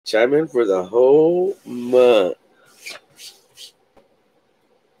Chime in for the whole month.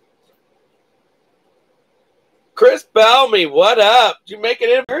 Chris Bellamy, what up? Did you make it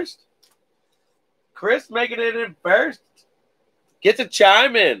in first? Chris making it in first. Get to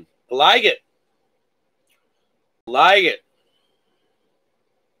chime in. Like it. Like it.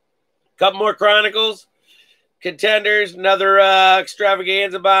 Couple more Chronicles. Contenders. Another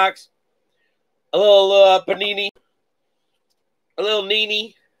extravaganza box. A little panini. A little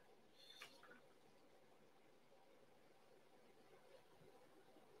Nini.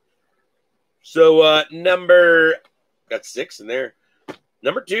 So number, got 6 in there.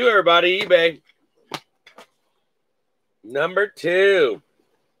 Number 2, everybody, eBay. Number 2.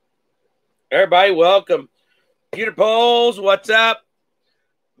 Everybody, welcome. Peter Poles, what's up?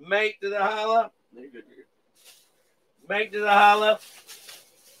 Mate to the holla. Mate to the holla.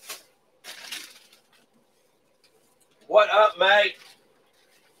 What up, mate?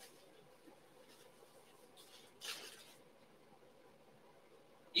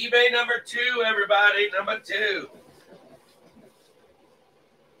 eBay number 2, everybody. Number 2.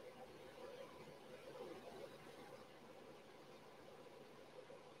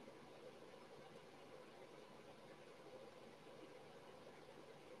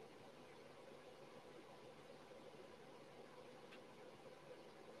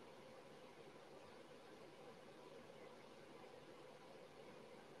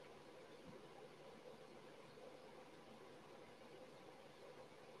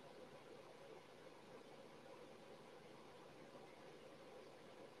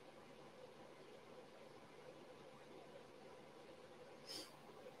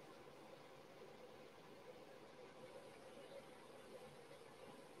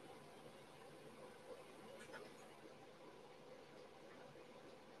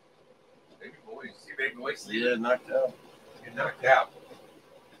 Baby boys. Yeah, knocked out. You're knocked out.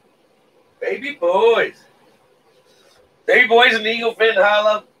 Baby boys. Baby boys and Eagle Fin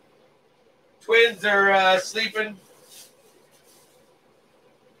holla. Twins are sleeping.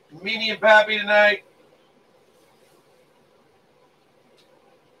 Meanie and Pappy tonight.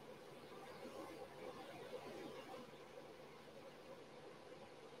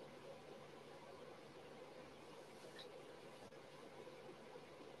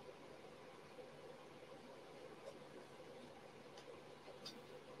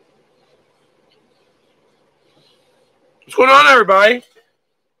 What's going on, everybody?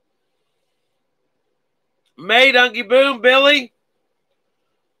 May, Donkey Boom, Billy.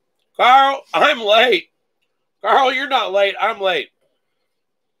 Carl, I'm late. Carl, you're not late. I'm late.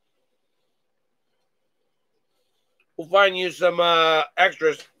 We'll find you some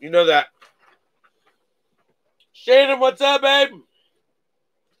extras. You know that. Shannon, what's up, babe?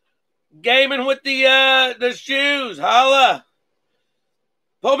 Gaming with the shoes. Holla.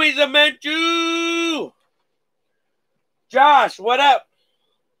 Pull me some Manchu. Josh, what up?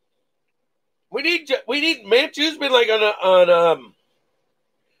 We need Manchu's been like on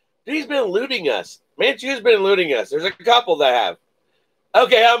he's been looting us. Manchu's been looting us. There's a couple that have.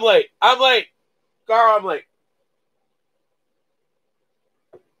 Okay, I'm late. I'm late. Carl, I'm late.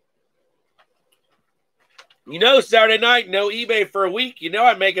 You know, Saturday night, no eBay for a week. You know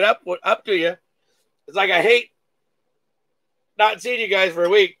I make it up to you. It's like I hate not seeing you guys for a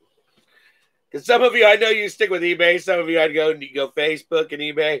week. Because some of you, I know you stick with eBay. Some of you, I'd go Facebook and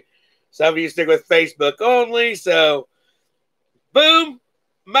eBay. Some of you stick with Facebook only. So, boom,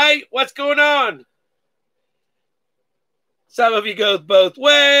 mate, what's going on? Some of you go both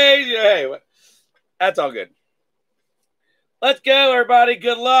ways. Hey, that's all good. Let's go, everybody.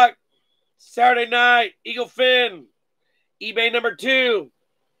 Good luck. Saturday night, Eagle Fin, eBay number 2.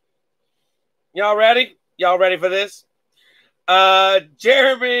 Y'all ready? Y'all ready for this?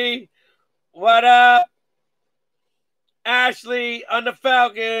 Jeremy, what up? Ashley on the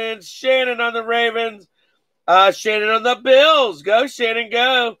Falcons. Shannon on the Ravens. Shannon on the Bills. Go, Shannon,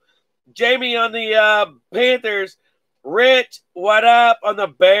 go. Jamie on the Panthers. Rich, what up on the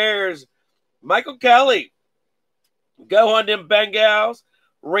Bears? Michael Kelly, go on them Bengals.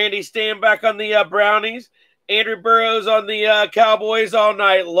 Randy Stanback on the Brownies. Andrew Burrows on the Cowboys all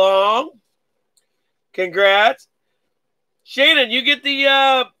night long. Congrats. Shannon, you get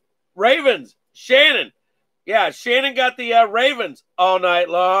the Ravens. Shannon. Yeah, Shannon got the Ravens all night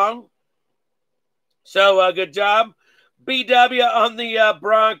long. So, good job. BW on the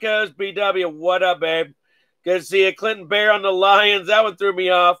Broncos. BW, what up, babe? Good to see you. Clinton Bear on the Lions. That one threw me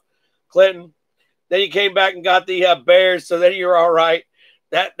off, Clinton. Then you came back and got the Bears, so then you're all right.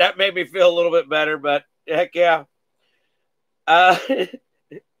 That made me feel a little bit better, but heck yeah.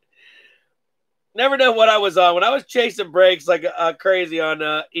 Never know what I was on. When I was chasing breaks like crazy on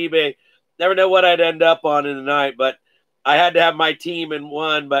eBay, never know what I'd end up on in the night. But I had to have my team in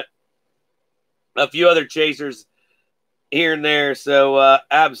one, but a few other chasers here and there. So,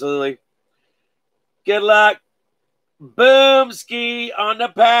 absolutely. Good luck. Boom, Ski on the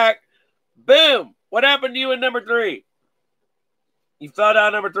pack. Boom. What happened to you in number 3? You fell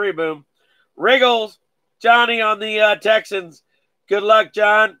down number 3, Boom. Wriggles, Johnny on the Texans. Good luck,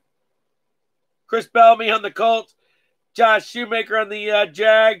 John. Chris Bellamy on the Colts. Josh Shoemaker on the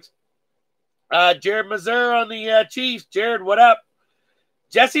Jags. Jared Mazur on the Chiefs. Jared, what up?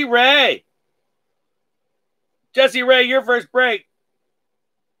 Jesse Ray. Jesse Ray, your first break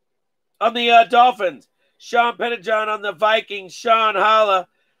on the Dolphins. Sean Pettijohn on the Vikings. Sean Holla.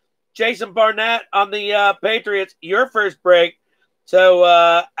 Jason Barnett on the Patriots. Your first break.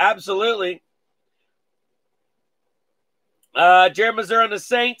 So, absolutely. Jared Mazur on the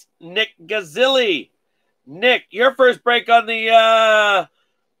Saints. Nick Gazzilli. Nick, your first break on the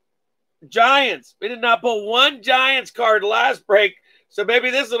Giants. We did not pull one Giants card last break, so maybe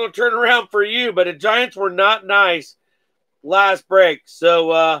this will turn around for you, but the Giants were not nice last break.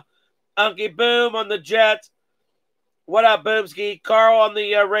 So, Unky Boom on the Jets. What up, Boomski? Carl on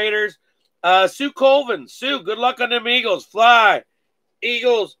the Raiders. Sue Colvin. Sue, good luck on them Eagles. Fly.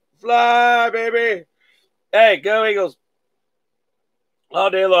 Eagles, fly, baby. Hey, go Eagles. All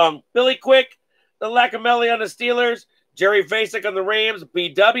day long. Billy Quick, the Lackamelli on the Steelers. Jerry Vasek on the Rams.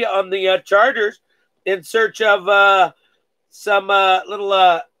 BW on the Chargers. In search of some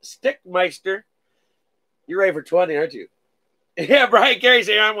little Stickmeister. You're ready for 20, aren't you? Yeah, Brian Carey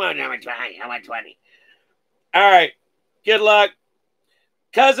saying, I want 20. I want 20. All right. Good luck.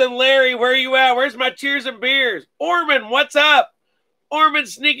 Cousin Larry, where are you at? Where's my cheers and beers? Orman, what's up? Orman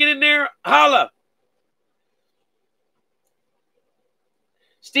sneaking in there. Holla.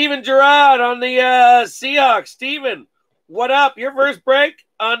 Steven Gerard on the Seahawks. Steven, what up? Your first break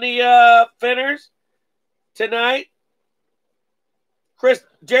on the Finners tonight.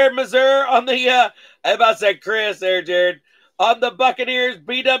 Jared Mazur on the, I about to say Chris there, Jared. On the Buccaneers,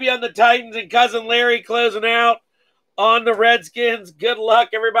 BW on the Titans, and Cousin Larry closing out on the Redskins. Good luck,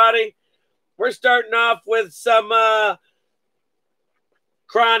 everybody. We're starting off with some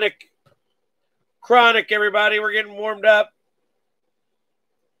Chronic, everybody. We're getting warmed up.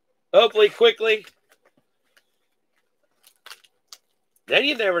 Hopefully quickly. Then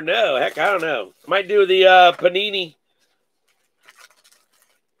you never know. Heck, I don't know. Might do the Panini.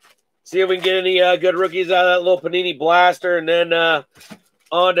 See if we can get any good rookies out of that little Panini blaster. And then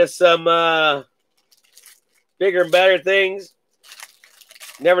on to some bigger and better things.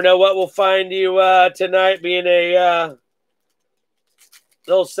 Never know what we'll find you tonight, being a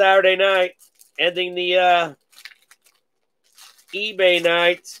little Saturday night. Ending the eBay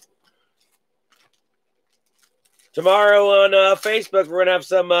night. Tomorrow on Facebook, we're going to have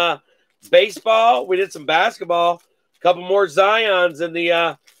some baseball. We did some basketball. A couple more Zions in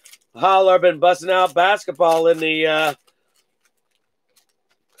the holler. I've been busting out basketball in the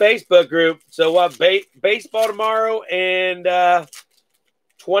Facebook group. So what? Baseball tomorrow and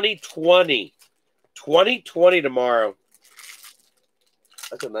 2020. 2020 tomorrow.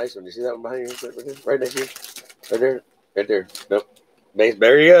 That's a nice one. You see that one behind you? Right next to you. Right there. Right there. Nope.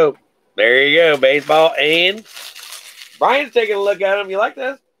 There you go. There you go. Baseball and Brian's taking a look at them. You like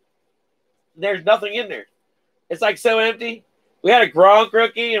this? There's nothing in there. It's like so empty. We had a Gronk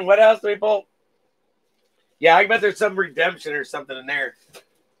rookie, and what else do we pull? Yeah, I bet there's some redemption or something in there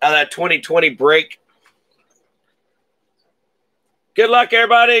out of that 2020 break. Good luck,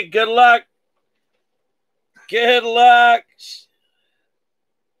 everybody. Good luck. Good luck.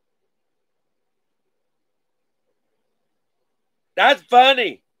 That's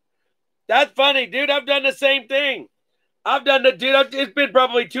funny. That's funny, dude. I've done the same thing. It's been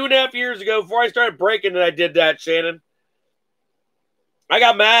probably 2.5 years ago before I started breaking that I did that, Shannon. I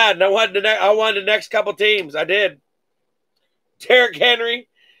got mad and I wanted the next couple teams. I did. Derrick Henry.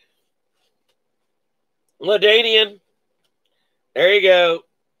 LaDainian. There you go.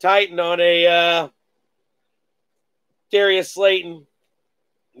 Titan on a Darius Slayton.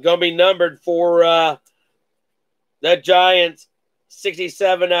 Going to be numbered for the Giants.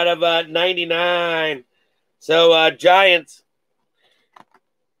 67 out of 99. So, Giants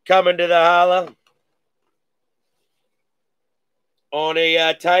coming to the holla on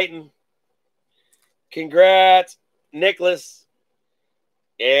a Titan. Congrats, Nicholas.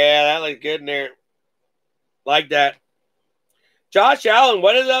 Yeah, that looks good in there. Like that. Josh Allen,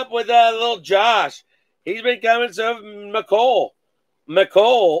 what is up with little Josh? He's been coming. So,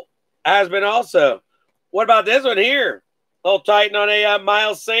 McCole has been also. What about this one here? Little Titan on a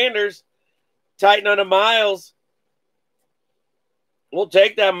Miles Sanders. Titan on the Miles. We'll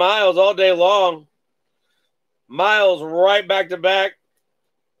take that Miles all day long. Miles right back to back.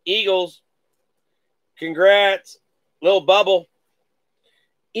 Eagles. Congrats. Little bubble.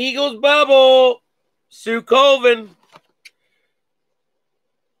 Eagles bubble. Sue Colvin.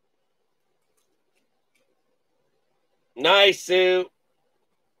 Nice, Sue.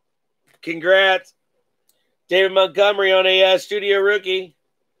 Congrats. David Montgomery on a studio rookie.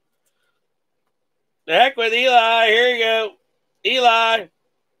 The heck with Eli. Here you go. Eli.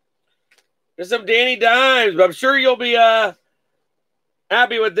 There's some Danny Dimes, but I'm sure you'll be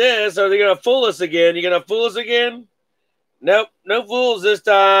happy with this. Are they going to fool us again? You going to fool us again? Nope. No fools this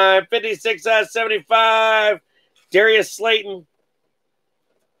time. 56 out of 75. Darius Slayton.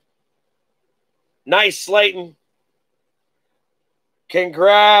 Nice, Slayton.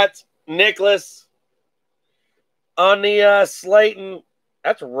 Congrats, Nicholas. On the Slayton.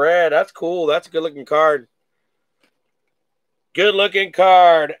 That's red. That's cool. That's a good-looking card. Good-looking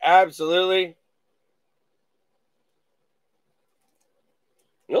card. Absolutely.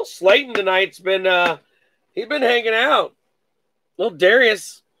 Little Slayton tonight's been, he's been hanging out. Little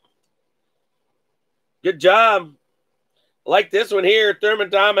Darius. Good job. I like this one here. Thurman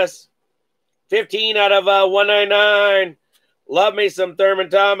Thomas. 15 out of 199. Love me some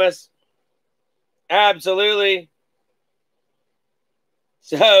Thurman Thomas. Absolutely.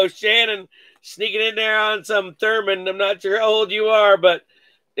 So, Shannon sneaking in there on some Thurman. I'm not sure how old you are, but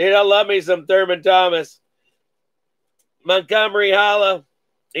dude, I love me some Thurman Thomas. Montgomery Holla.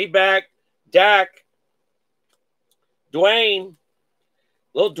 He back. Dak. Dwayne.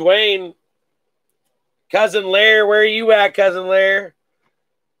 Little Dwayne. Cousin Lair. Where are you at, Cousin Lair?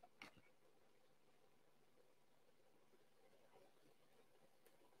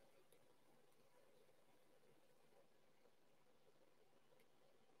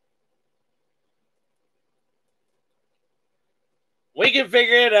 We can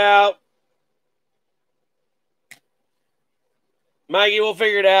figure it out. Mikey, we'll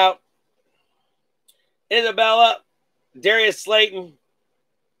figure it out. Isabella. Darius Slayton.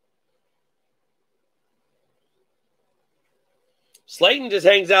 Slayton just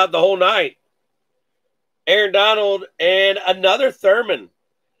hangs out the whole night. Aaron Donald and another Thurman.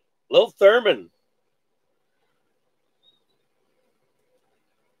 Little Thurman.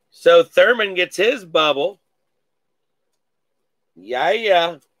 So Thurman gets his bubble.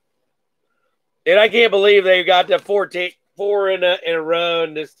 Yeah. And I can't believe they got to four in a row.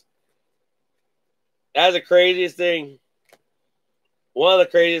 And that's the craziest thing. One of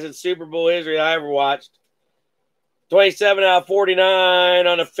the craziest in Super Bowl history I ever watched. 27 out of 49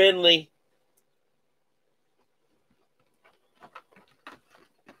 on a Finley.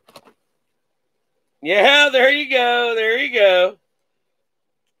 Yeah, there you go. There you go.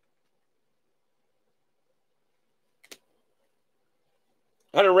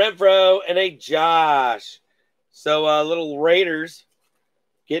 Hunter Renfro and a Josh. So little Raiders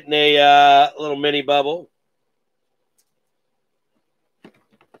getting a little mini bubble.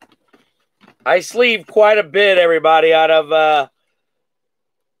 I sleeve quite a bit, everybody, out of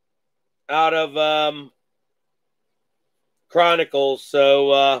Chronicles.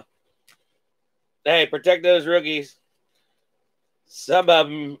 So hey, protect those rookies. Some of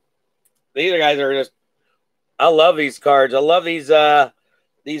them, these guys are just. I love these cards. I love these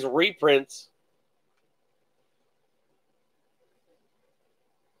reprints.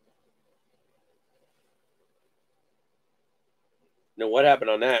 Now, what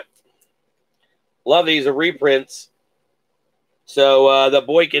happened on that? Love these reprints. So, the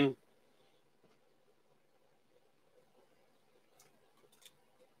Boykin.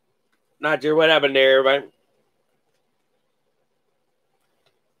 Not sure what happened there, everybody.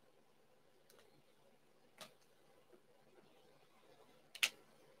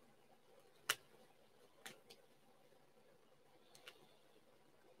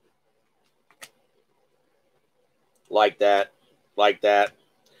 Like that. Like that.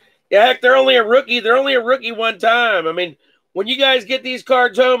 Yeah, heck, they're only a rookie. They're only a rookie one time. I mean, when you guys get these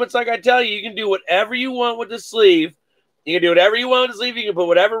cards home, it's like I tell you, you can do whatever you want with the sleeve. You can do whatever you want with the sleeve. You can put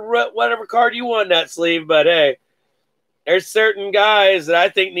whatever card you want in that sleeve. But, hey, there's certain guys that I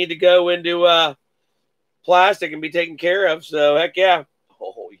think need to go into plastic and be taken care of. So, heck yeah.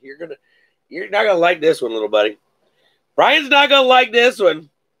 Oh, you're not going to like this one, little buddy. Brian's not going to like this one.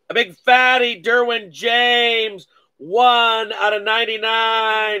 A big fatty Derwin James. 1 out of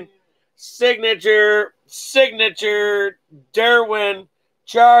 99. Signature, Derwin,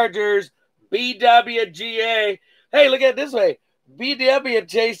 Chargers, BWGA. Hey, look at it this way. BW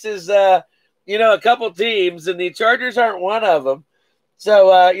chases, a couple teams, and the Chargers aren't one of them.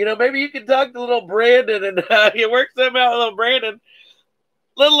 So, maybe you can talk to little Brandon and you work something out with little Brandon.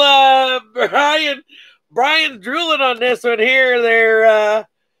 Little Brian drooling on this one here. They're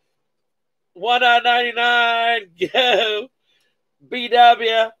 199. Go.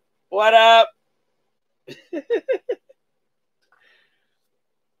 BW. What up?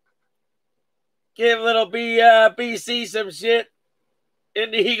 Give little BC some shit in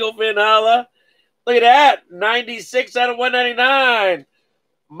the Eagle Fin Holla. Look at that. 96 out of 199.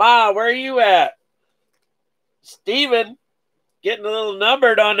 Ma, where are you at? Steven getting a little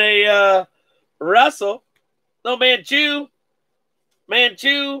numbered on a Russell. Little Manchu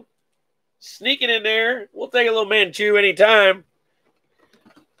sneaking in there. We'll take a little Manchu anytime.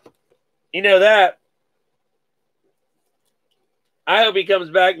 You know that. I hope he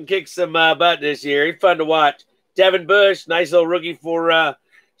comes back and kicks some butt this year. He's fun to watch. Devin Bush, nice little rookie for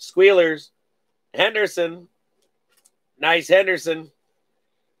Squealers. Henderson. Nice Henderson.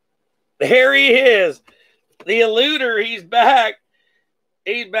 There he is. The eluder, he's back.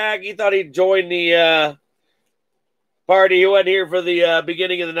 He's back. He thought he'd join the party. He wasn't here for the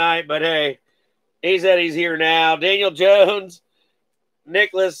beginning of the night, but hey, he said he's here now. Daniel Jones,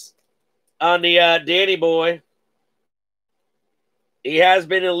 Nicholas on the Danny boy. He has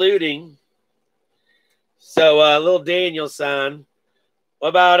been eluding. So, little Daniel son. What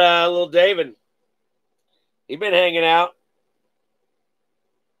about little David? He been hanging out.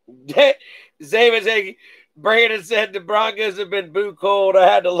 David said, Brandon said the Broncos have been boo cold. I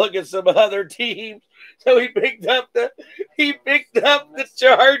had to look at some other teams. So he picked up the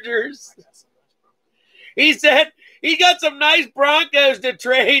Chargers. He said he got some nice Broncos to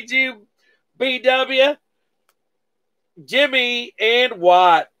trade you, BW. Jimmy and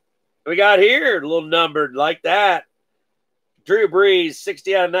Watt. We got here a little numbered like that. Drew Brees,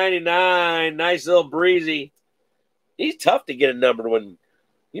 60 out of 99. Nice little breezy. He's tough to get a numbered one.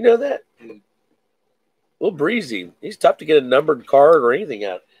 You know that? A little breezy. He's tough to get a numbered card or anything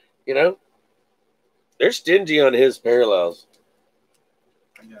out. You know? They're stingy on his parallels.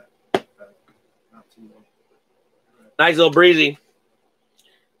 Nice little breezy.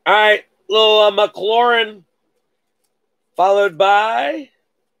 All right. Little McLaurin. Followed by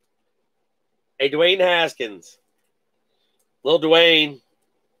a Dwayne Haskins. Little Dwayne.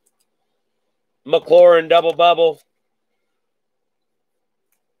 McLaurin double bubble.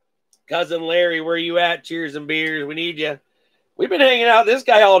 Cousin Larry, where you at? Cheers and beers. We need you. We've been hanging out with this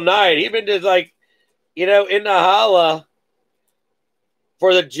guy all night. He's been just like, in the holla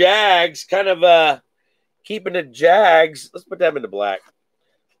for the Jags, kind of keeping the Jags. Let's put them in the black.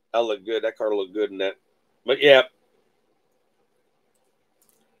 That'll look good. That card will look good in that. But, yeah.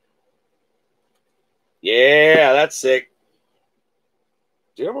 Yeah, that's sick.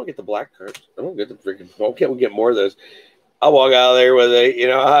 Dude, I'm going to get the black cards. I'm going to get the freaking – why can't we get more of those? I'll walk out of there with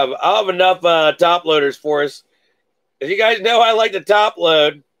a – I'll have enough top loaders for us. As you guys know, I like to top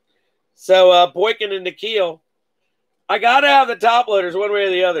load. So, Boykin and Nikhil, I got to have the top loaders one way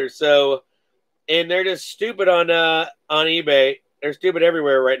or the other. So, and they're just stupid on eBay. They're stupid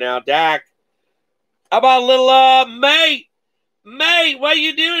everywhere right now. Dak. How about a little mate? Mate, what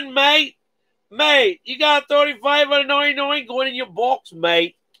you doing, mate? Mate, you got 35 out of 99 going in your box,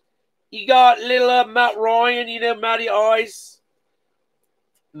 mate. You got little Matt Ryan, Matty Ice.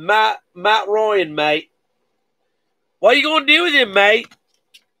 Matt Ryan, mate. What are you going to do with him, mate?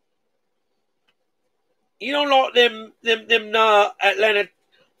 You don't like them Atlanta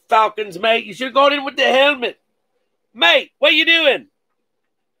Falcons, mate. You should have gone in with the helmet. Mate, what are you doing?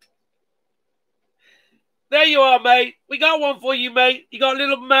 There you are, mate. We got one for you, mate. You got a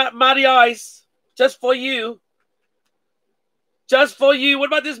little Matty Ice. Just for you. Just for you. What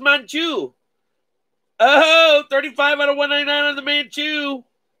about this Manchu? Oh, 35 out of 199 on the Manchu.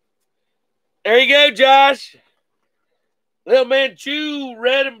 There you go, Josh. Little Manchu,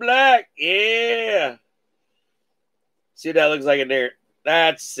 red and black. Yeah. See what that looks like in there.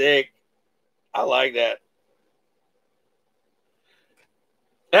 That's sick. I like that.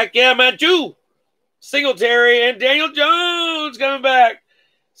 Heck yeah, Manchu. Singletary and Daniel Jones coming back.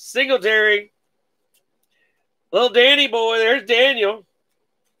 Singletary. Little Danny boy. There's Daniel.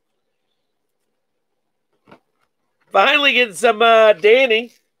 Finally getting some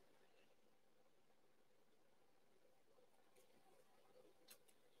Danny.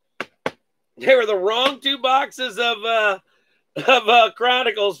 They were the wrong two boxes of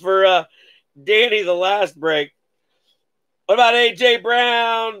Chronicles for Danny the last break. What about A.J.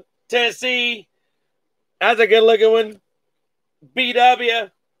 Brown, Tennessee? That's a good looking one.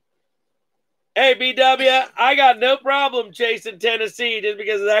 BW. Hey, BW, I got no problem chasing Tennessee just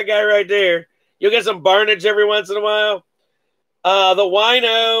because of that guy right there. You'll get some Barnage every once in a while. The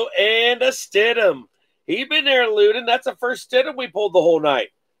Wino and a Stidham. He been there looting. That's the first Stidham we pulled the whole night.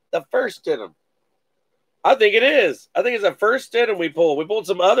 The first Stidham. I think it is. I think it's the first Stidham we pulled. We pulled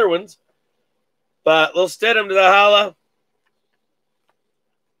some other ones. But little Stidham to the holla.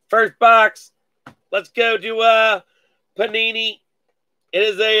 First box. Let's go to Panini. It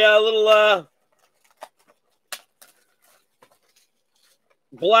is a little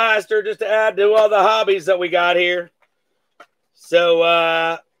blaster just to add to all the hobbies that we got here.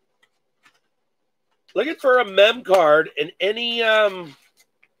 So looking for a mem card in any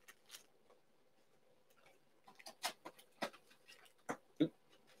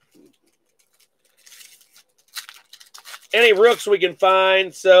rooks we can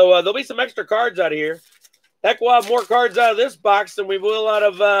find. So there'll be some extra cards out of here. Heck, we'll have more cards out of this box than we will out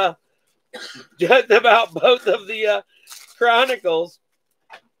of just about both of the Chronicles.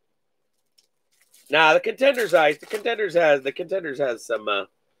 Nah, the Contenders ice. The Contenders has some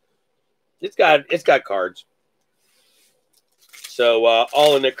it's got cards. So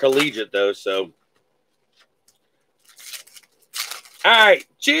all in the collegiate though, so all right,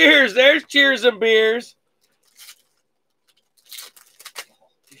 cheers. There's cheers and beers.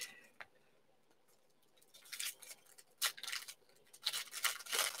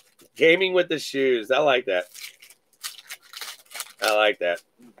 Gaming with the shoes. I like that. I like that.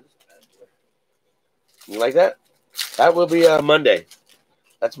 You like that? That will be Monday.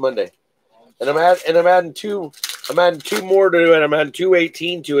 That's Monday. And I'm adding two more to it. I'm adding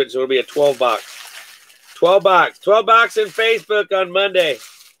 218 to it, so it'll be a 12 box. 12 box. 12 box in Facebook on Monday.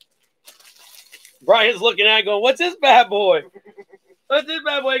 Brian's looking at it going, what's this bad boy? What's this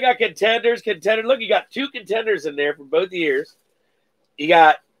bad boy? You got contenders. Look, you got 2 contenders in there for both years. You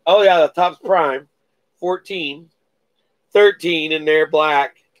got, oh yeah, the top's prime. 14. 13 in there,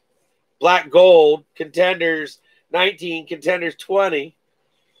 black. Black gold. Contenders 19. Contenders 20.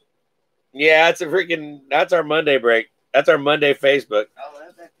 Yeah, that's our Monday break. That's our Monday Facebook.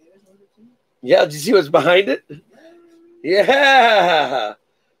 Yeah, did you see what's behind it? Yeah.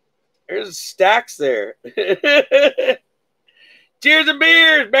 There's stacks there. Cheers and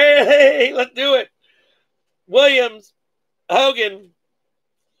beers, man. Hey, let's do it. Williams, Hogan,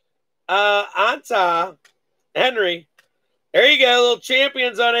 Anta, Henry. There you go, little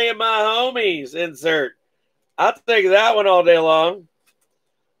champions on a of my homies insert. I'll take that one all day long.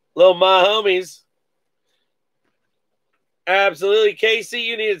 Little my homies. Absolutely. KC,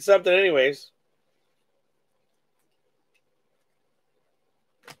 you needed something anyways.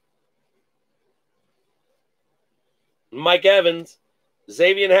 Mike Evans,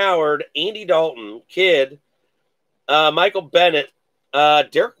 Xavier Howard, Andy Dalton, Kidd, Michael Bennett,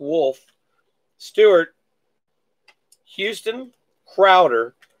 Derek Wolf, Stewart, Houston,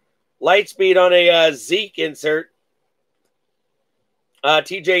 Crowder, Lightspeed on a Zeke insert,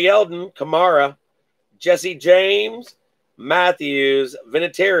 TJ Yeldon, Kamara, Jesse James, Matthews,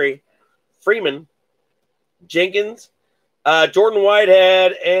 Vinatieri, Freeman, Jenkins, Jordan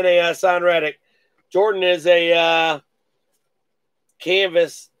Whitehead, and a Son Reddick. Jordan is a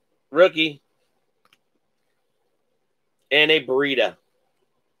canvas rookie and a Burita.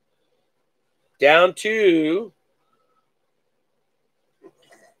 Down to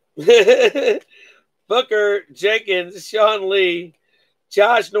Booker, Jenkins, Sean Lee,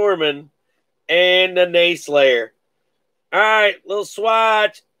 Josh Norman, and the Nayslayer. All right, little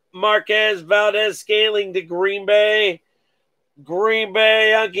swatch. Marquez Valdez scaling to Green Bay. Green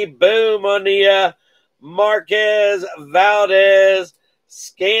Bay, Hunky Boom on the Marquez Valdez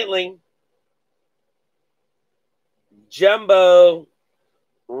Scantling. Jumbo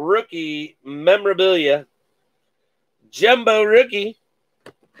rookie memorabilia. Jumbo rookie.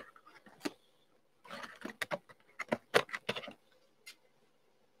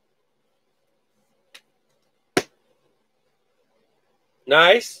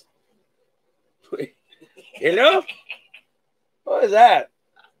 Nice. Hello? What is that?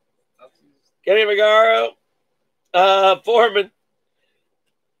 Kenny Magaro, Foreman,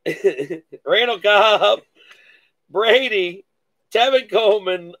 Randall Cobb, Brady, Tevin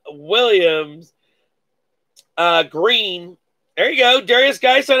Coleman, Williams, Green. There you go. Darius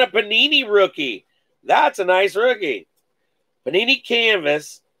Geis on a Panini rookie. That's a nice rookie. Panini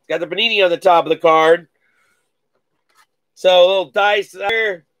canvas. Got the Panini on the top of the card. So a little dice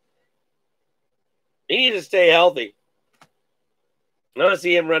there. He needs to stay healthy. I want to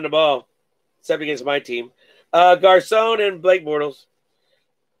see him run the ball, except against my team. Garcon and Blake Bortles.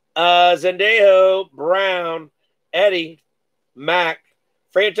 Zendejo, Brown, Eddie, Mack.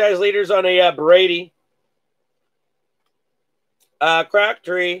 Franchise leaders on a Brady.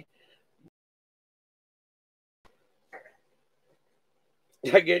 Crabtree.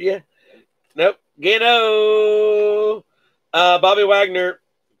 Did I get you? Nope. Gano. Bobby Wagner,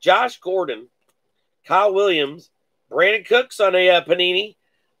 Josh Gordon, Kyle Williams, Brandon Cooks on a Panini.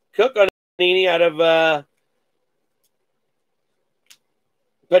 Cook on a Panini out of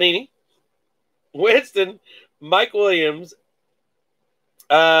Panini. Winston, Mike Williams,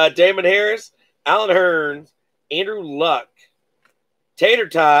 Damon Harris, Alan Hearns, Andrew Luck, Tater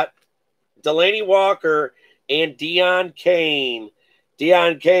Tot, Delaney Walker, and Deion Kane.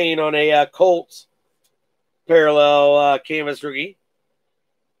 Deion Kane on a Colts parallel canvas rookie.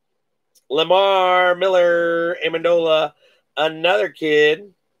 Lamar Miller, Amendola, another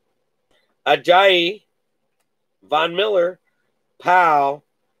kid. Ajayi, Von Miller, Powell,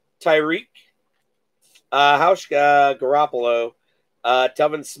 Tyreek, Hauschka, Garoppolo,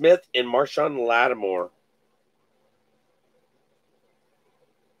 Telvin Smith, and Marshawn Lattimore.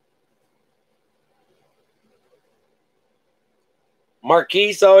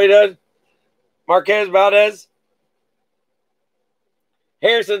 Marquise, all he does. Marquez Valdez.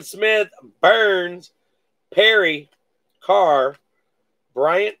 Harrison Smith, Burns, Perry, Carr,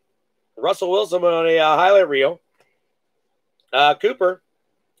 Bryant, Russell Wilson on a highlight reel. Cooper,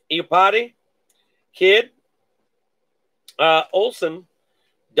 Iupati, Kidd, Olson,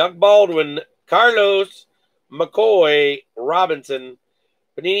 Doug Baldwin, Carlos, McCoy, Robinson,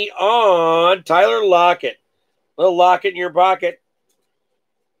 Panini on Tyler Lockett. Little Lockett in your pocket.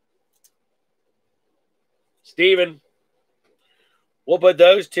 Steven. We'll put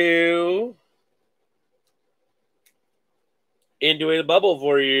those two into a bubble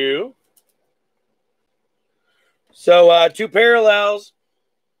for you. So, two parallels.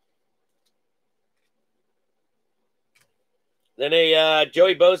 Then a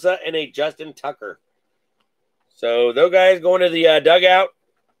Joey Bosa and a Justin Tucker. So, those guys going to the dugout.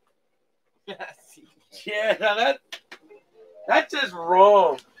 Yeah, now that's just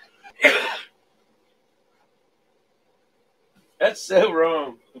wrong. That's so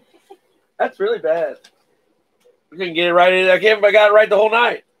wrong. That's really bad. We couldn't get it right. I can't. I got it right the whole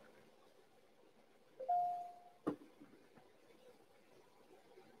night.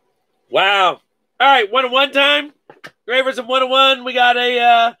 Wow. All right, 1-1 time. Gravers of 1-1. We got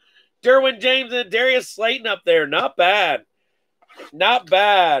a Derwin James and Darius Slayton up there. Not bad. Not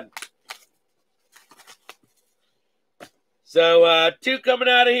bad. So, two coming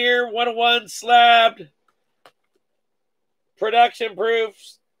out of here. 1-1 slabbed. Production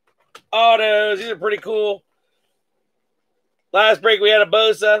proofs. Autos. These are pretty cool. Last break, we had a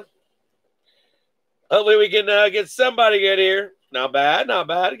Bosa. Hopefully, we can get somebody good here. Not bad. Not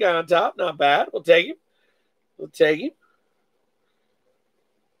bad. Guy on top. Not bad. We'll take him. We'll take him.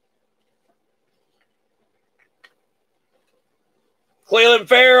 Cleveland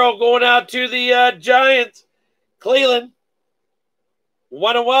Farrell going out to the Giants. Cleveland.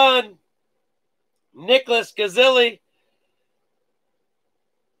 1-1. Nicholas Gazilli.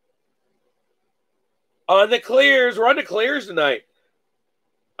 On the clears. We're on the clears tonight.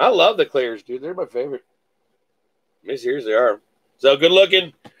 I love the clears, dude. They're my favorite. Yes, here's they are. So good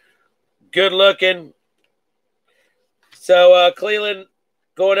looking. Good looking. So Cleveland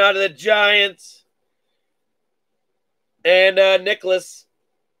going out to the Giants. And Nicholas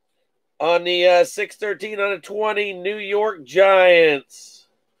on the 6/13 on a 20 New York Giants.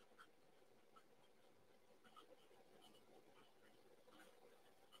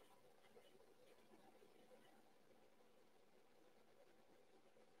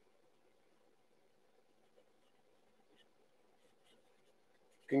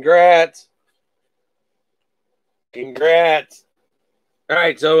 Congrats. Congrats. All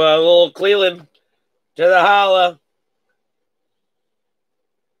right, so a little Cleveland to the holla.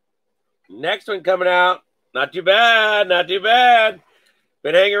 Next one coming out. Not too bad. Not too bad.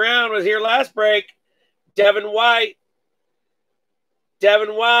 Been hanging around. Was here last break. Devin White.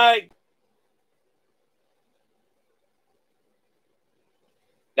 Devin White.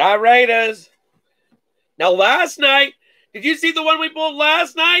 Die Raiders. Now, last night, did you see the one we pulled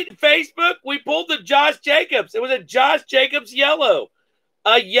last night? Facebook? We pulled the Josh Jacobs. It was a Josh Jacobs yellow.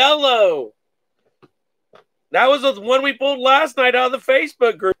 A yellow. That was the one we pulled last night out of the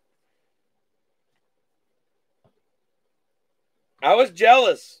Facebook group. I was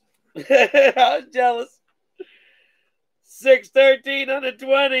jealous. I was jealous. 6/13 on the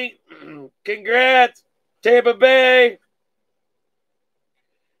 20. Congrats. Tampa Bay.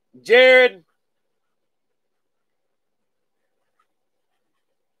 Jared.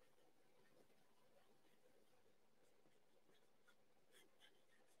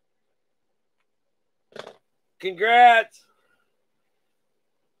 Congrats.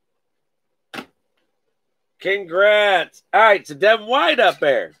 Congrats. All right, so Devin White up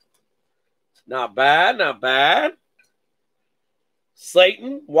there. Not bad, not bad.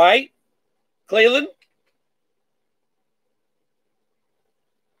 Slayton, White, Cleveland.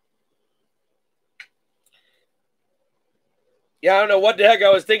 Yeah, I don't know what the heck I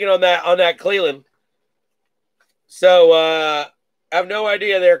was thinking on that Cleveland. So I have no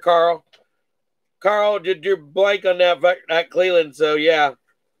idea there, Carl. Carl, did you blank on that Cleveland? So yeah.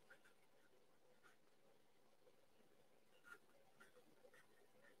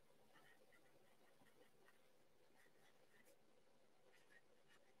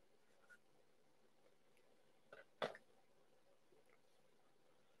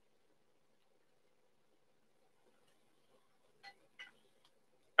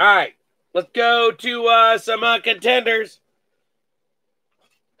 All right, let's go to some contenders.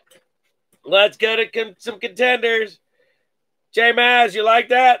 Let's go to some contenders. J Maz, you like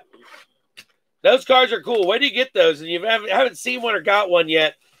that? Those cards are cool. Where do you get those? And you haven't seen one or got one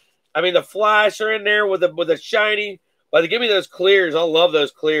yet. I mean, the Flash are in there with a shiny. But give me those clears. I love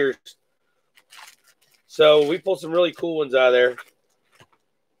those clears. So we pulled some really cool ones out of there.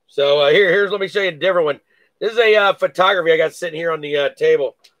 So here's let me show you a different one. This is a photography I got sitting here on the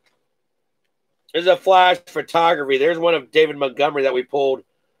table. This is a Flash photography. There's one of David Montgomery that we pulled.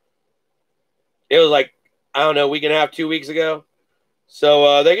 It was like, I don't know, a week and a half, 2 weeks ago.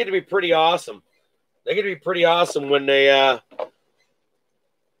 So they get to be pretty awesome. They get to be pretty awesome when they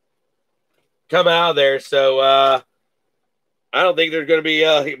come out of there. So I don't think there's going to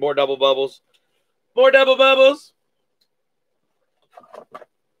be more double bubbles. More double bubbles.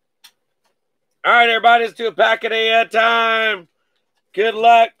 All right, everybody, let's do a packet at a time. Good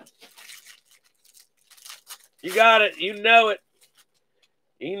luck. You got it. You know it.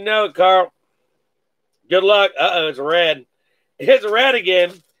 You know it, Carl. Good luck. Uh-oh, it's red. It's red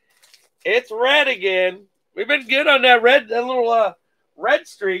again. It's red again. We've been good on that little red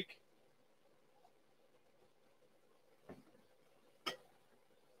streak.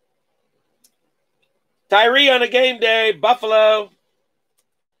 Tyree on a game day, Buffalo.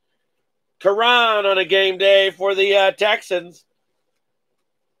 Karan on a game day for the Texans.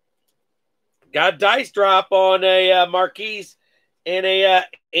 Got dice drop on a Marquise and a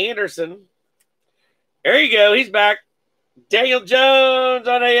Anderson. There you go. He's back. Daniel Jones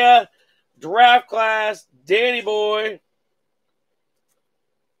on a draft class. Danny boy.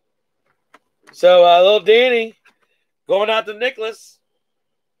 So little Danny going out to Nicholas.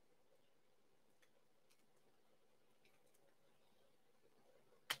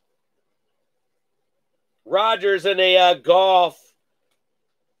 Rogers in a golf.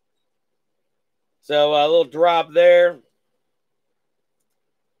 So a little drop there.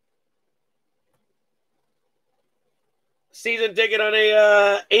 Season ticket on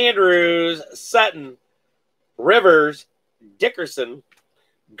a Andrews, Sutton, Rivers, Dickerson,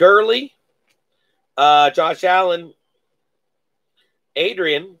 Gurley, Josh Allen,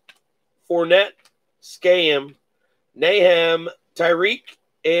 Adrian, Fournette, Scam, Nahum, Tyreek,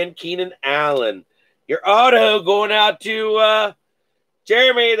 and Keenan Allen. Your auto going out to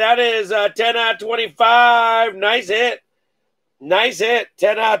Jeremy. That is 10 out of 25. Nice hit. Nice hit.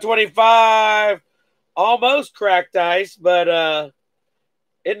 10 out of 25. Almost cracked ice, but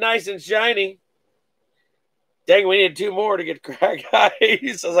it's nice and shiny. Dang, we need 2 more to get cracked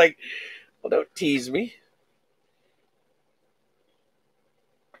ice. I was like, well, don't tease me.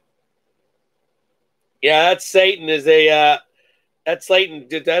 Yeah, that's Satan is a that's Slayton.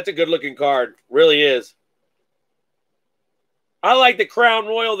 That's a good looking card. Really is. I like the Crown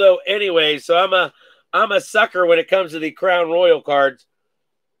Royal though anyway, so I'm a sucker when it comes to the Crown Royal cards.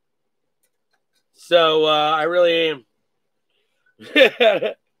 So I really am.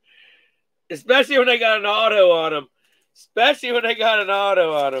 Especially when they got an auto on them. Especially when they got an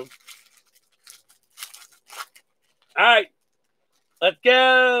auto on them. All right. Let's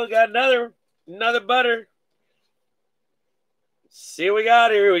go. Got another butter. See what we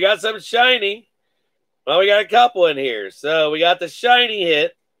got here. We got some shiny. Well, we got a couple in here. So we got the shiny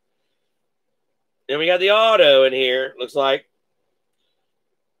hit. Then we got the auto in here, looks like.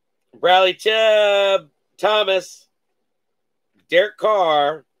 Bradley Chubb, Thomas, Derek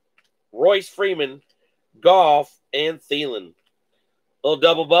Carr, Royce Freeman, Goff, and Thielen. Little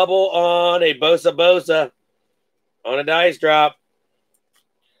double bubble on a Bosa on a dice drop.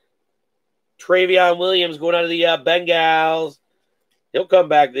 Travion Williams going out of the Bengals. He'll come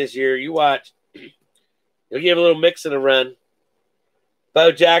back this year. You watch. He'll give a little mix in a run.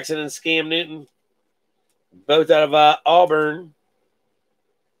 Bo Jackson and Scam Newton, both out of Auburn.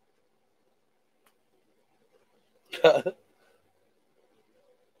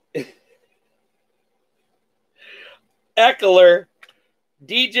 Eckler,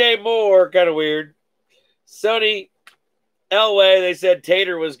 DJ Moore, kind of weird. Sony Elway, they said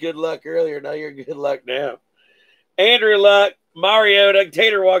Tater was good luck earlier. Now you're good luck now. Andrew Luck, Mariota.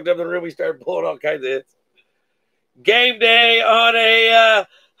 Tater walked up in the room. We started pulling all kinds of hits. Game day on a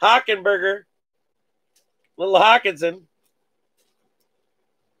Hockenberger. Little Hawkinson.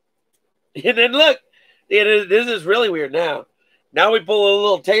 And then look, this is really weird now. Now we pull a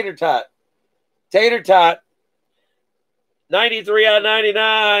little Tater Tot. Tater Tot. 93 out of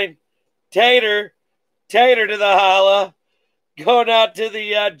 99. Tater to the holla. Going out to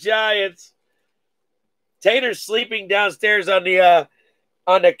the Giants. Tater's sleeping downstairs on the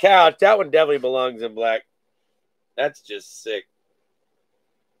couch. That one definitely belongs in black. That's just sick.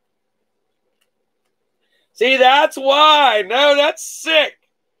 See, that's why. No, that's sick.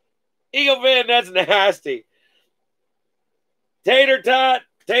 Eagle fan, that's nasty. Tater Tot.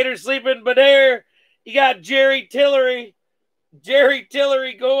 Tater sleeping, but there you got Jerry Tillery. Jerry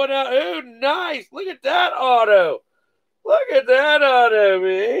Tillery going out. Oh, nice. Look at that auto. Look at that auto,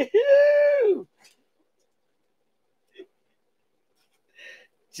 man.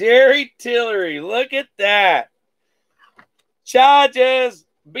 Jerry Tillery. Look at that. Charges.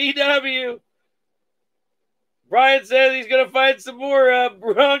 BW. Brian says he's going to find some more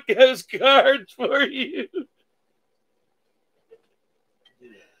Broncos cards for you.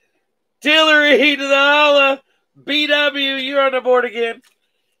 Tillery to the holla. BW, you're on the board again.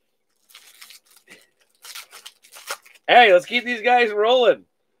 Hey, let's keep these guys rolling.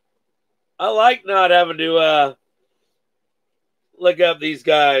 I like not having to look up these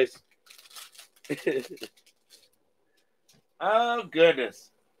guys. Oh, goodness.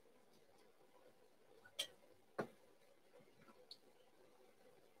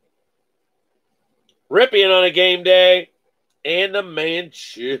 Ripien on a game day. And the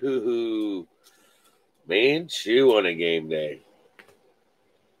Manchu. Manchu on a game day.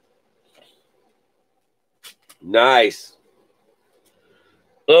 Nice.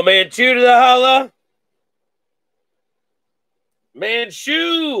 Little Manchu to the holla.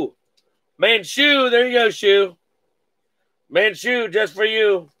 Manchu. Manchu. There you go, Shoe. Manchu, just for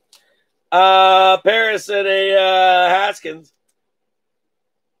you. Paris and a Haskins.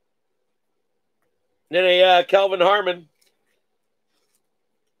 Then a Kelvin Harmon.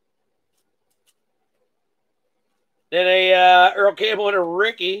 Then a Earl Campbell and a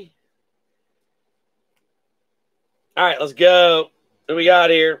Ricky. All right, let's go. What do we got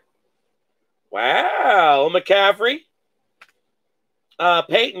here? Wow. McCaffrey.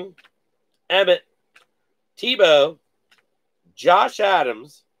 Peyton. Emmett. Tebow. Josh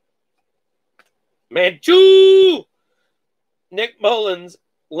Adams. Manchu. Nick Mullins.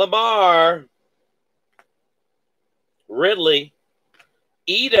 Lamar. Ridley.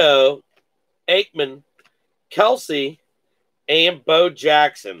 Ito. Aikman. Kelsey. And Bo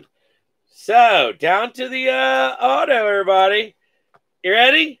Jackson. So, down to the auto, everybody. You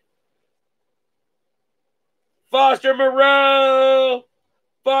ready? Foster Moreau.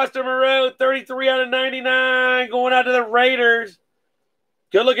 Foster Moreau, 33 out of 99. Going out to the Raiders.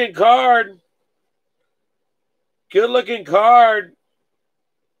 Good-looking card. Good-looking card.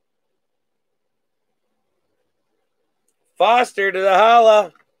 Foster to the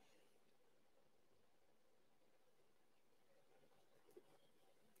holla.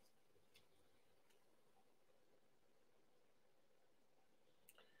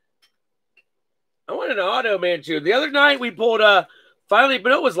 I want an auto Manchu. The other night we pulled finally,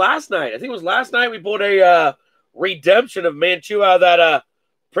 but it was last night. I think it was last night we pulled a redemption of Manchu out of that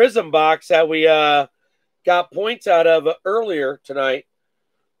Prism box that we got points out of earlier tonight.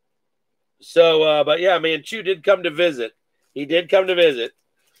 So, but yeah, Manchu did come to visit. He did come to visit.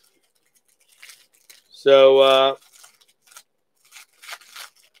 So,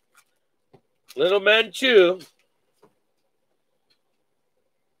 little Manchu.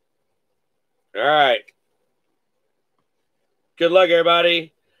 All right. Good luck,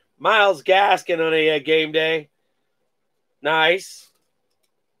 everybody. Miles Gaskin on a game day. Nice.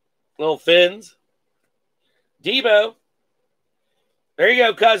 Little fins. Debo. There you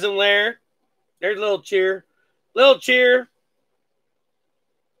go, Cousin Lair. There's a little cheer. Little cheer.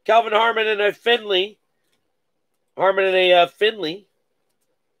 Calvin Harmon and a Finley. Harmon and a Finley.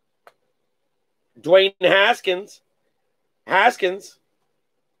 Dwayne Haskins. Haskins.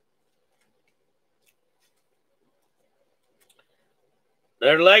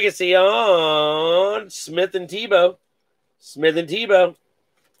 Their legacy on Smith and Tebow. Smith and Tebow.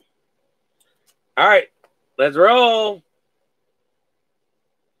 All right, let's roll.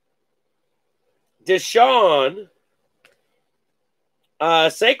 Deshaun.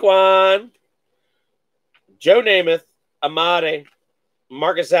 Saquon. Joe Namath. Amade,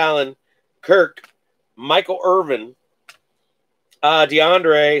 Marcus Allen, Kirk, Michael Irvin,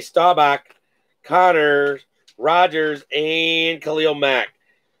 DeAndre, Staubach, Connor, Rogers, and Khalil Mack.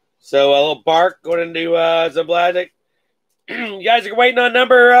 So a little bark going into Zablazic. You guys are waiting on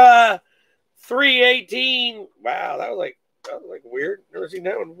number 318. Wow, that was like weird. Never seen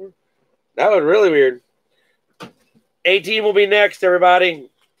that one before. That was really weird. 18 will be next, everybody.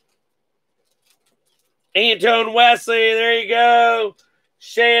 Antone Wesley, there you go.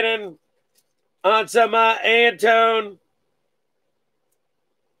 Shannon on some Antone.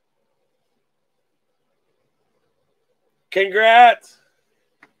 Congrats.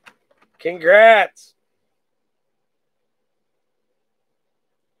 Congrats.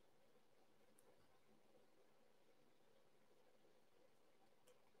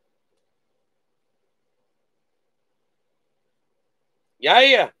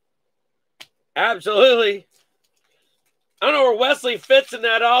 Yeah. Absolutely. I don't know where Wesley fits in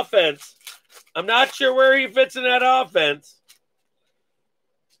that offense. I'm not sure where he fits in that offense.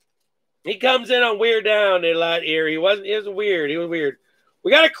 He comes in on weird down a lot here. He was weird. He was weird.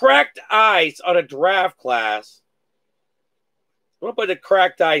 We got a cracked ice on a draft class. I'm going to put the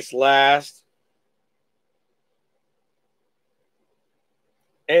cracked ice last.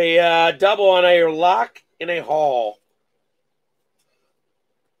 A double on a lock in a hall.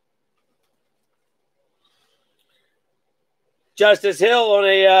 Justice Hill on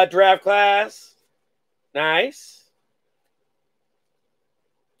a draft class. Nice.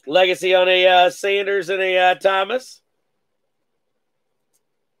 Legacy on a Sanders and a Thomas.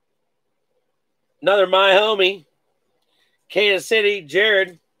 Another my homie. Kansas City,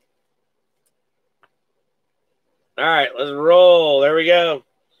 Jared. All right, let's roll. There we go.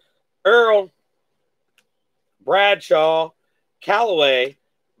 Earl. Bradshaw. Callaway.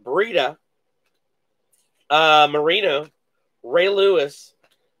 Breida. Marino. Ray Lewis.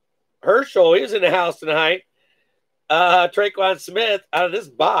 Herschel, he was in the house tonight. Traquan Smith out of this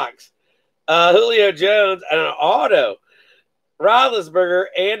box. Julio Jones and an auto. Roethlisberger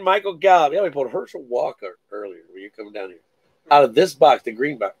and Michael Gallup. Yeah, we pulled Herschel Walker earlier when you coming down here. Out of this box, the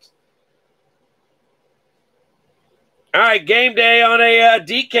green box. All right, game day on a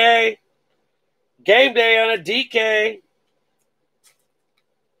DK. Game day on a DK.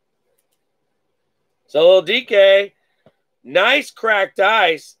 So a little DK. Nice cracked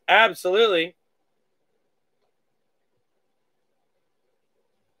ice. Absolutely.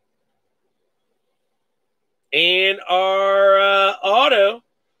 And our auto,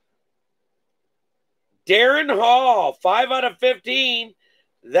 Darren Hall, 5 out of 15.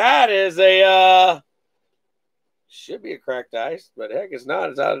 That is a, should be a cracked ice, but heck, it's not.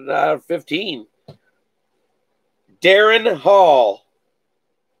 It's out of 15. Darren Hall.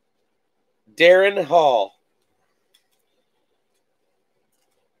 Darren Hall.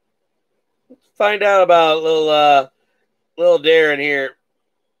 Let's find out about little Darren here.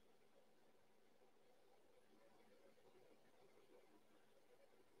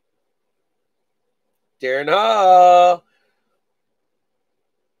 Darren Hall.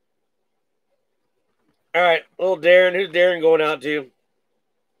 All right, little Darren. Who's Darren going out to?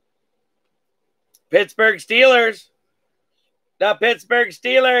 Pittsburgh Steelers. The Pittsburgh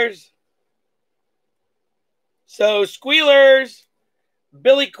Steelers. So, Squealers.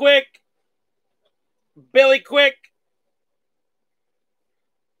 Billy Quick. Billy Quick.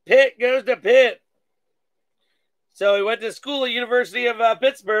 Pitt goes to Pitt. So, he went to school at University of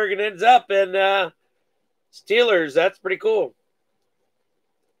Pittsburgh and ends up in Steelers. That's pretty cool.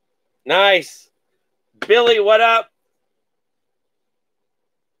 Nice. Billy, what up?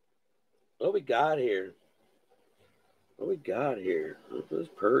 What we got here? What we got here? Who's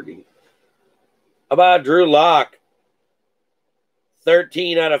Purdy? How about Drew Lock?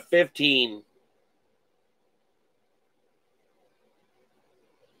 13 out of 15.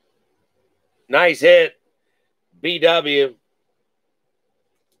 Nice hit. BW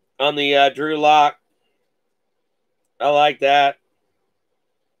on the Drew Lock. I like that.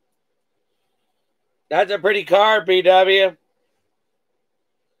 That's a pretty card, BW.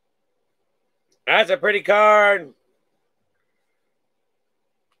 That's a pretty card.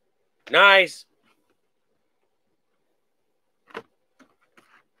 Nice.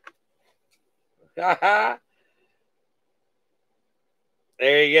 There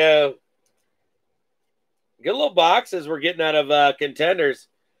you go. Good little boxes we're getting out of Contenders.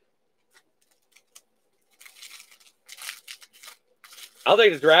 I'll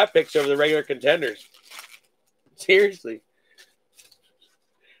take the draft picks over the regular Contenders. Seriously.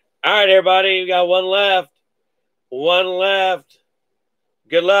 All right, everybody. We got one left. One left.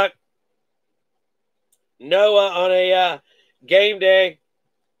 Good luck. Noah on a game day.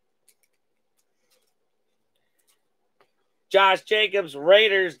 Josh Jacobs,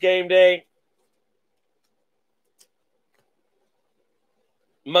 Raiders game day.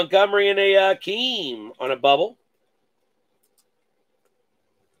 Montgomery and a Keem on a bubble.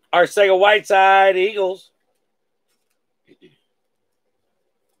 Arcega Whiteside, Eagles.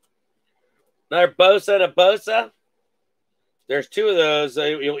 Another Bosa and a Bosa. There's two of those.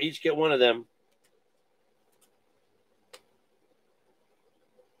 You'll each get one of them.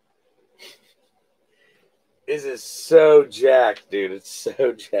 This is so jacked, dude. It's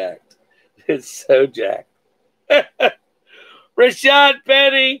so jacked. It's so jacked. Rashad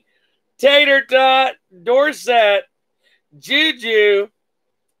Penny, Tater Tot, Dorsett, Juju.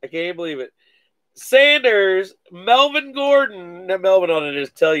 I can't believe it. Sanders, Melvin Gordon. Now, Melvin ought to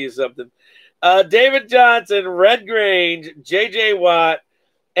just tell you something. David Johnson, Red Grange, J.J. Watt,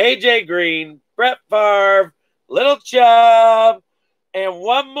 A.J. Green, Brett Favre, Little Chubb, and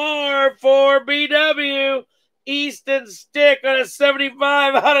one more for BW. Easton Stick on a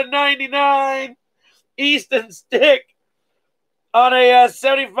 75 out of 99. Easton Stick on a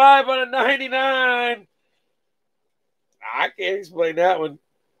 75 out of 99. I can't explain that one.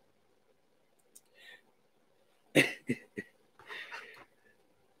 Hey,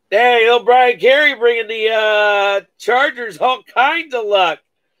 little Brian Carey bringing the Chargers all kinds of luck.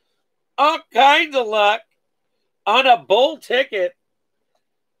 All kinds of luck on a bowl ticket.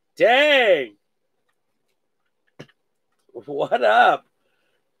 Dang. What up?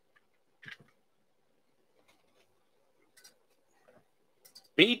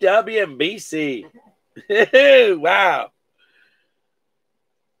 BW and BC. Wow.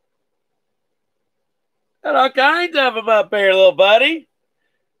 Got all kinds of them up here, little buddy.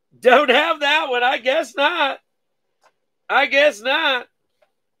 Don't have that one. I guess not. I guess not.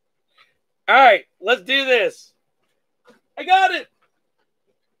 All right, let's do this. I got it.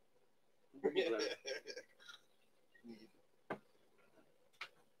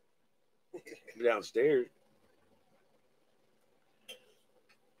 Downstairs.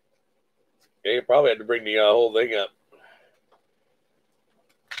 Yeah, you probably had to bring the whole thing up.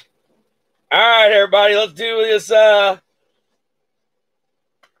 All right, everybody, let's do this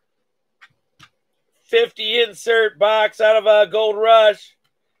 50 insert box out of a Gold Rush.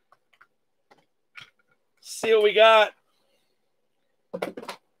 See what we got.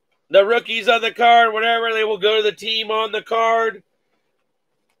 The rookies on the card, whatever, they will go to the team on the card.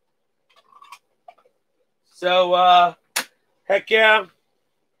 So, heck yeah.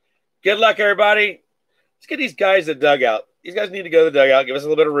 Good luck, everybody. Let's get these guys the dugout. These guys need to go to the dugout. Give us a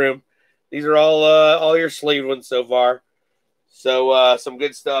little bit of room. These are all your sleeved ones so far. So, some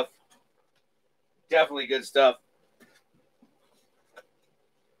good stuff. Definitely good stuff.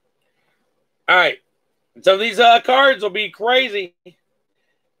 All right. So, these cards will be crazy.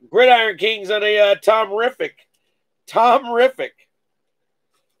 Gridiron Kings on a Tom Riffick. Tom Riffick.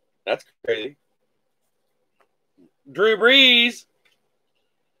 That's crazy. Drew Brees.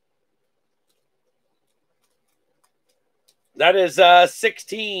 That is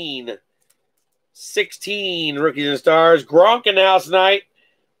 16. 16 rookies and stars. Gronk in the house tonight.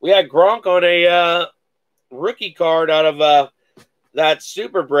 We had Gronk on a rookie card out of that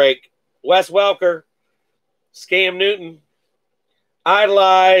super break. Wes Welker. Scam Newton.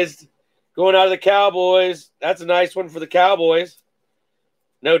 Idolized. Going out of the Cowboys. That's a nice one for the Cowboys.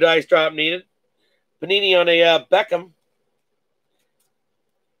 No dice drop needed. Panini on a Beckham.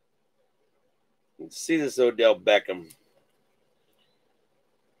 Let's see this Odell Beckham.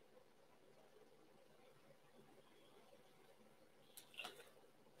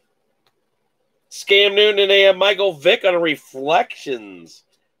 Scam Newton and a Michael Vick on a Reflections.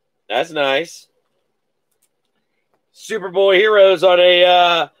 That's nice. Super Bowl Heroes on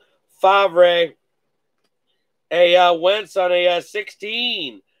a Favre. A Wentz on a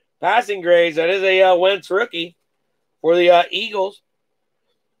 16. Passing grades. That is a Wentz rookie for the Eagles.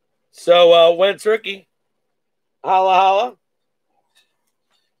 So, Wentz rookie. Holla, holla.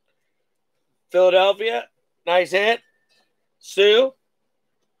 Philadelphia. Nice hit. Sue.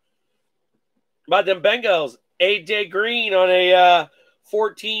 About them Bengals. A.J. Green on a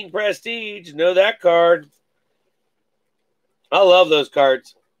 14 Prestige. Know that card. I love those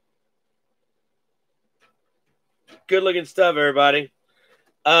cards. Good looking stuff, everybody.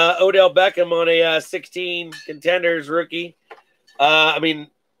 Odell Beckham on a 16 Contenders rookie.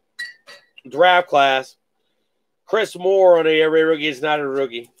 Draft class. Chris Moore on a rookie. It's not a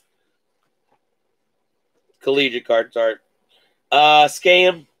rookie. Collegiate card art.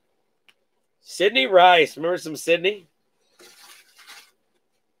 Scam. Sidney Rice. Remember some Sidney?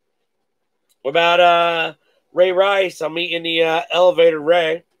 What about Ray Rice? I'm eating the elevator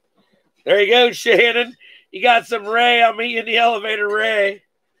Ray. There you go, Shannon. You got some Ray. I'm eating the elevator Ray.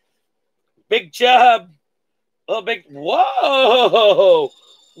 Big Chub. Oh, big. Whoa.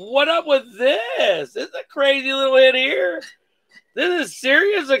 What up with this? This is a crazy little hit here. This is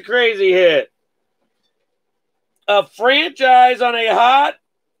serious a crazy hit. A franchise on a hot.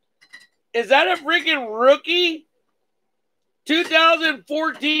 Is that a freaking rookie?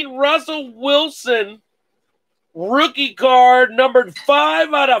 2014 Russell Wilson rookie card numbered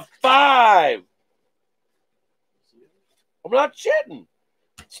 5 out of 5. I'm not shitting.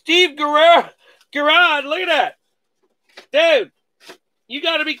 Steve Garrard, look at that. Dude, you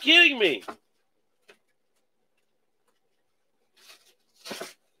got to be kidding me.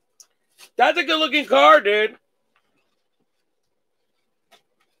 That's a good-looking card, dude.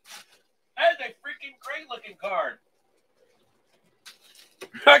 That is a freaking great-looking card.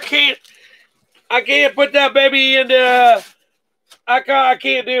 I can't put that baby into. I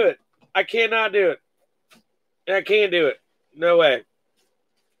can't do it. I cannot do it. I can't do it. No way.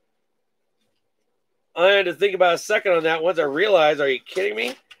 I had to think about a second on that once I realized, are you kidding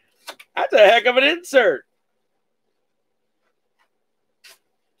me? That's a heck of an insert.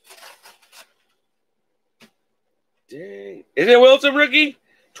 Dang. Is it Wilson rookie?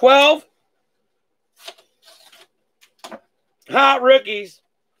 12? Hot rookies.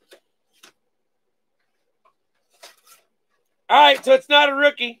 All right, so it's not a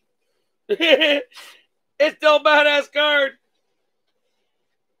rookie. It's still a badass card.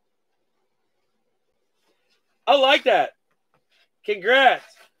 I like that. Congrats.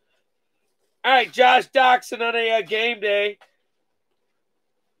 All right, Josh Doxson on a game day.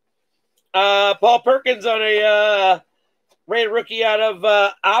 Paul Perkins on a rated rookie out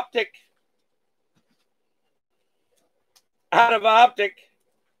of Optic. Out of Optic.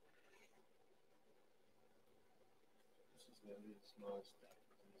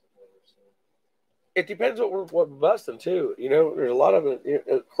 It depends what we're busting too. You know, there's a lot of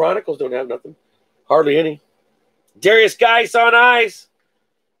it. Chronicles don't have nothing, hardly any. Darius Geis on ice,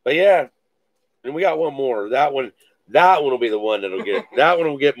 but yeah, and we got one more. That one will be the one that'll get. That one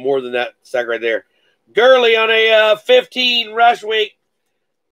will get more than that sack right there. Gurley on a 15 rush week.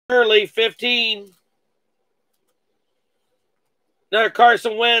 Gurley 15. Another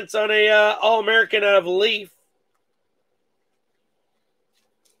Carson Wentz on a All-American out of Leaf.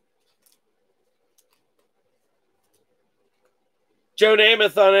 Joe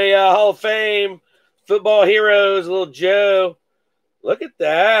Namath on a Hall of Fame. Football Heroes, little Joe. Look at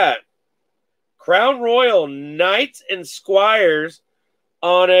that. Crown Royal, Knights and Squires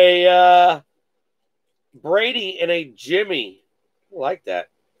on a Brady and a Jimmy. I like that.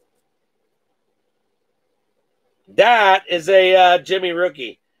 That is a Jimmy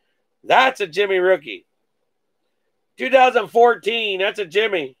rookie. That's a Jimmy rookie. 2014, that's a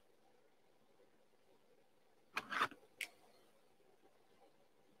Jimmy.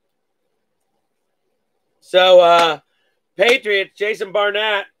 So, Patriots, Jason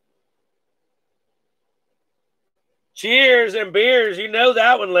Barnett. Cheers and beers. You know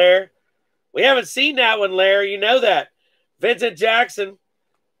that one, Lair. We haven't seen that one, Lair. You know that. Vincent Jackson.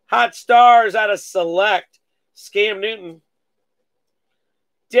 Hot Stars out of Select. Scam Newton.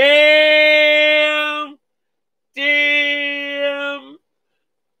 Damn. Damn.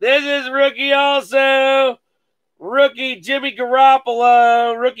 This is rookie also. Rookie Jimmy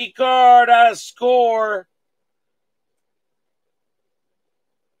Garoppolo. Rookie card out of Score.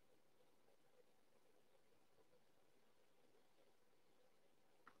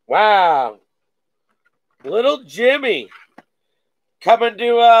 Wow. Little Jimmy coming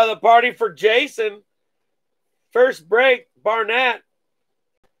to the party for Jason. First break, Barnett.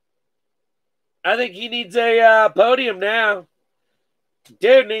 I think he needs a podium now.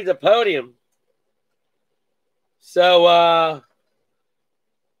 Dude needs a podium. So,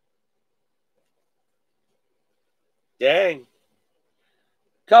 dang.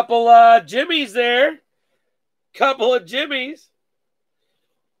 Couple Jimmies there. Couple of Jimmies.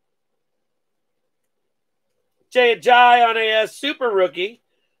 Jay Ajayi on a super rookie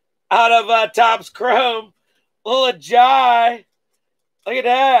out of Topps Chrome. Little Ajayi. Look at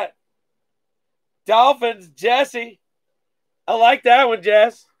that. Dolphins, Jesse. I like that one,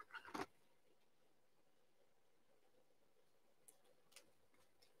 Jess.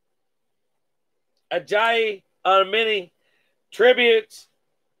 Ajayi on a mini. Tributes.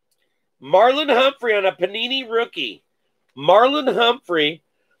 Marlon Humphrey on a Panini rookie. Marlon Humphrey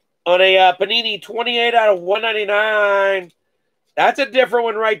on a Panini 28 out of 199. That's a different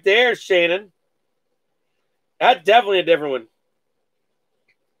one right there, Shannon. That's definitely a different one.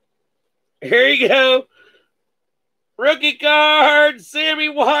 Here you go. Rookie card, Sammy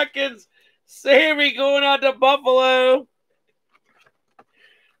Watkins. Sammy going out to Buffalo.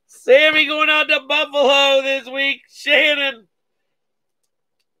 Sammy going out to Buffalo this week. Shannon.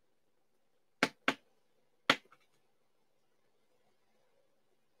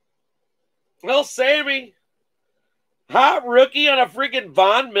 Well, Sammy. Hot rookie on a freaking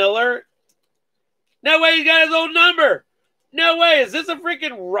Von Miller. No way he's got his own number. No way. Is this a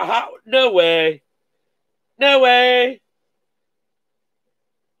freaking... No way. No way.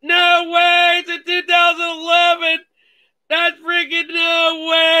 No way. It's a 2011. That's freaking no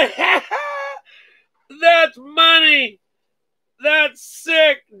way. That's money. That's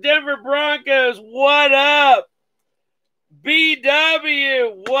sick. Denver Broncos, what up?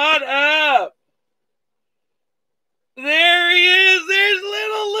 BW, what up? There he is. There's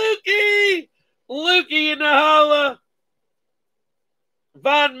little Lukey. Lukey in the holla.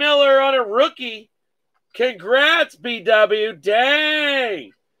 Von Miller on a rookie. Congrats, BW.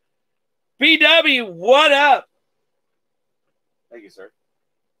 Dang. BW, what up? Thank you, sir.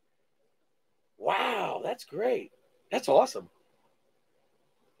 Wow, that's great. That's awesome.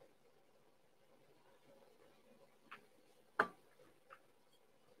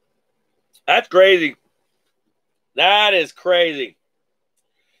 That's crazy. That is crazy.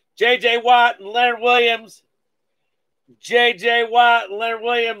 J.J. Watt and Leonard Williams. J.J. Watt and Leonard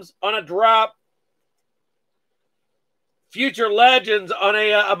Williams on a drop. Future Legends on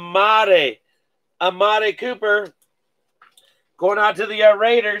a Amade. Amade Cooper. Going out to the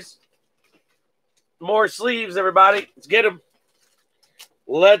Raiders. More sleeves, everybody. Let's get them.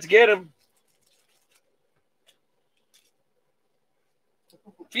 Let's get them.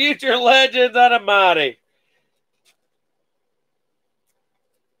 Future Legends on Amade.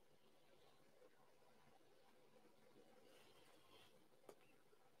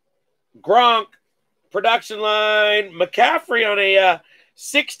 Gronk, production line. McCaffrey on a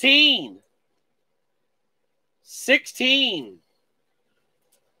 16. 16.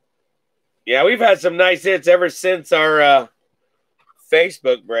 Yeah, we've had some nice hits ever since our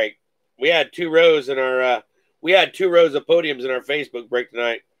Facebook break. We had 2 rows in our we had 2 rows of podiums in our Facebook break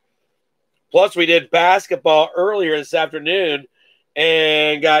tonight. Plus, we did basketball earlier this afternoon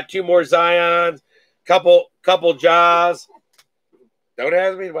and got 2 more Zions, couple Jaws. Don't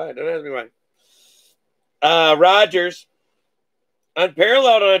ask me why. Don't ask me why. Rodgers,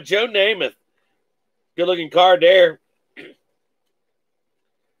 unparalleled on Joe Namath. Good-looking card there. I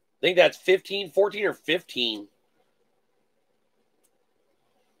think that's 15, 14, or 15.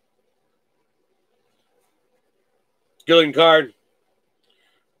 Good-looking card.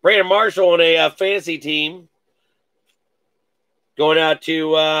 Brandon Marshall on a fantasy team. Going out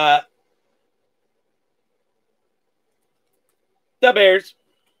to the Bears.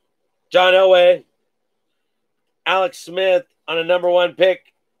 John Elway. Alex Smith on a number 1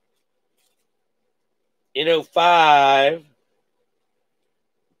 pick in 05.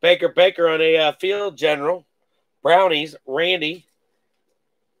 Baker on a field general. Brownies, Randy.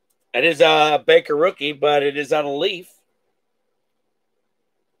 It is a Baker rookie, but it is on a leaf.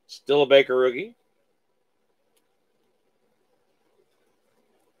 Still a Baker rookie.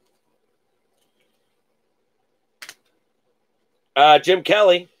 Jim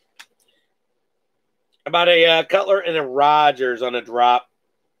Kelly. About a Cutler and a Rodgers on a drop.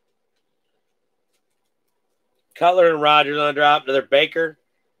 Cutler and Rodgers on a drop. Another Baker.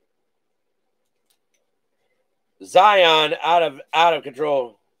 Zion out of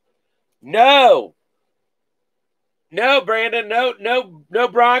control. No, Brandon. No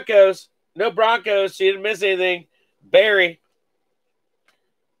Broncos. No Broncos. She didn't miss anything. Barry.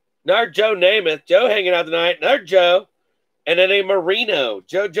 Another Joe Namath. Joe hanging out tonight. Another Joe. And then a Marino.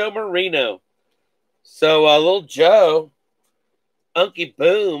 Joe Marino. So little Joe. Unky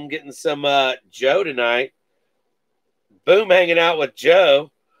Boom getting some Joe tonight. Boom hanging out with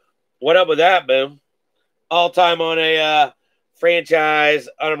Joe. What up with that, Boom? All time on a franchise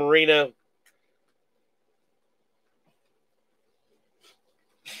on a Marino.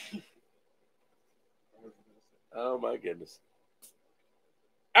 Oh, my goodness.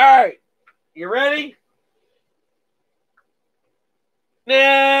 All right. You ready?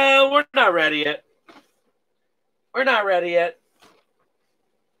 No, we're not ready yet. We're not ready yet.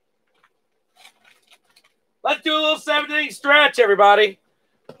 Let's do a little 7-inning stretch, everybody.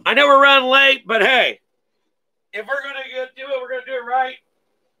 I know we're running late, but hey, if we're going to do it, we're going to do it right.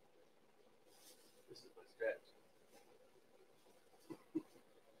 This is my stretch.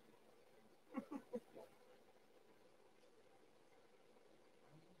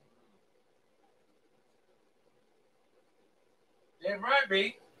 It might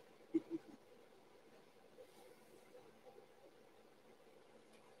be.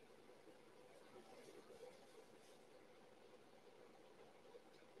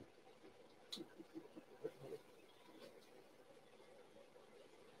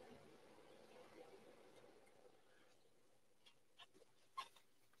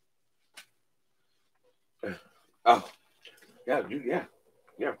 Oh, yeah, dude, yeah.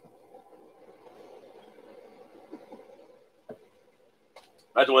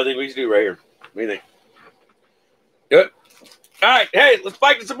 That's the one thing we should do right here. What do you think? Do it. All right, hey, let's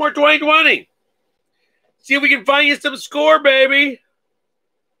fight some more 2020. See if we can find you some score, baby.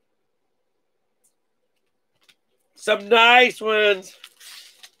 Some nice ones.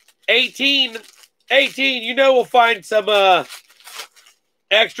 18. You know we'll find some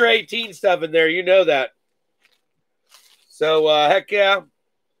extra 18 stuff in there. You know that. So, heck yeah.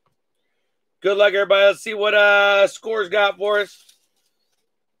 Good luck, everybody. Let's see what scores got for us.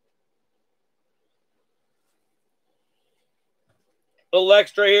 A little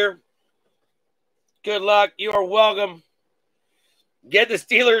extra here. Good luck. You are welcome. Get the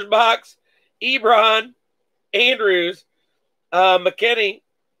Steelers box. Ebron, Andrews, McKinney,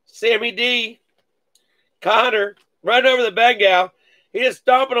 Sammy D, Connor, right over the Bengal. He is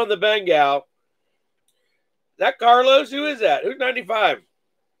stomping on the Bengal. That Carlos? Who is that? Who's 95?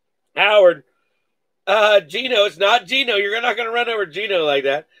 Howard. Gino. It's not Gino. You're not going to run over Gino like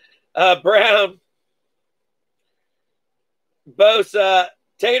that. Brown. Bosa.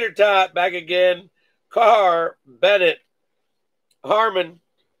 Tater Tot back again. Carr. Bennett. Harmon.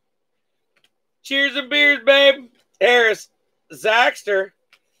 Cheers and beers, babe. Harris. Zaxter.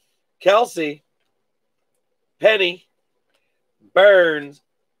 Kelsey. Penny. Burns.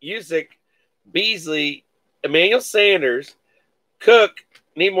 Usyk. Beasley. Emmanuel Sanders. Cook.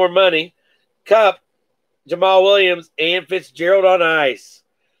 Need more money. Cup. Jamal Williams. And Fitzgerald on ice.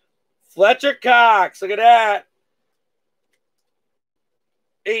 Fletcher Cox. Look at that.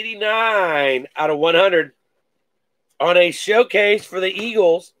 89 out of 100 on a showcase for the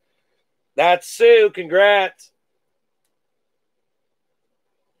Eagles. That's Sue. Congrats.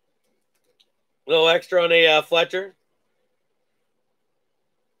 A little extra on a Fletcher.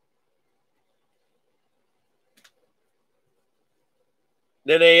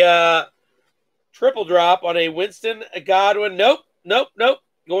 Then a triple drop on a Winston Godwin. Nope.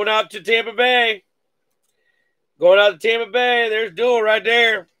 Going out to Tampa Bay. There's dual right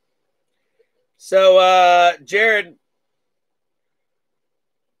there. So, Jared.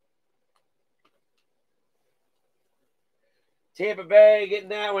 Tampa Bay getting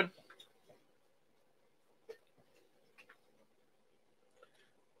that one.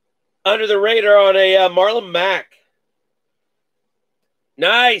 Under the radar on a Marlon Mack.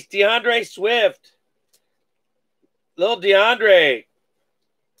 Nice. DeAndre Swift. Little DeAndre.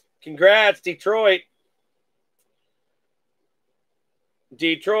 Congrats, Detroit.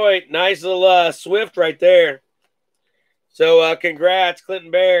 Nice little Swift right there. So, congrats,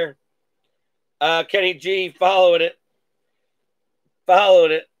 Clinton Bear. Kenny G following it.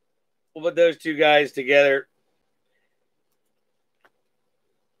 We'll put those two guys together.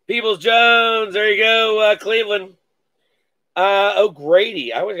 Peoples Jones. There you go, Cleveland.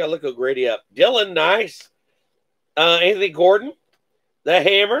 O'Grady. I always got to look O'Grady up. Dylan, nice. Anthony Gordon. The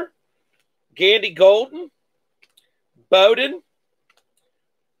Hammer. Gandy Golden. Bowden.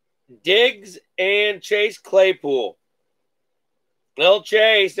 Diggs and Chase Claypool. Little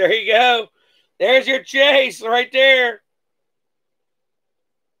Chase. There you go. There's your Chase right there.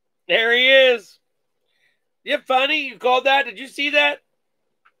 There he is. Yeah, funny. You called that? Did you see that?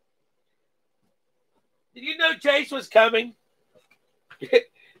 Did you know Chase was coming?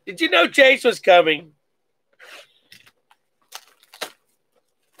 Did you know Chase was coming?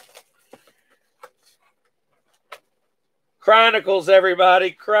 Chronicles,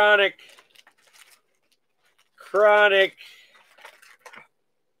 everybody. Chronic.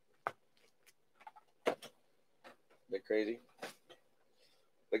 That crazy?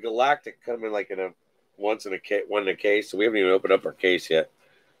 The Galactic coming like in a one in a case. So we haven't even opened up our case yet.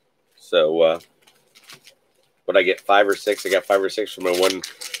 So what I get 5 or 6? I got 5 or 6 from my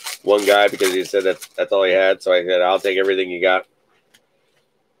one guy because he said that's all he had. So I said I'll take everything you got.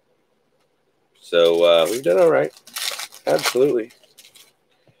 So we've done all right. Absolutely.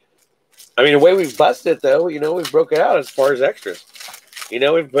 I mean, the way we've busted it, though, we've broke it out as far as extras.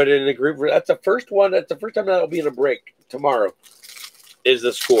 We've put it in the group. That's the first one. That's the first time that'll be in a break. Tomorrow is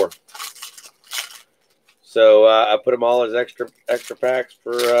the score. So I put them all as extra packs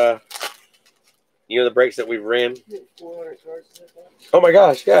for the breaks that we've ran. Oh my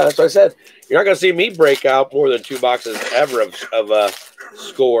gosh, yeah, that's what I said. You're not gonna see me break out more than 2 boxes ever of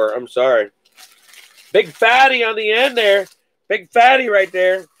score. I'm sorry. Big fatty on the end there. Big fatty right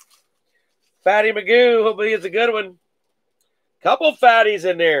there. Fatty Magoo. Hopefully it's a good one. Couple fatties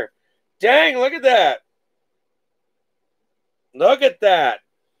in there. Dang, look at that. Look at that.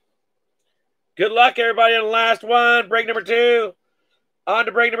 Good luck, everybody, on the last one. Break number 2. On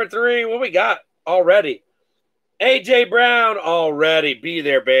to break number 3. What we got already? A.J. Brown already. Be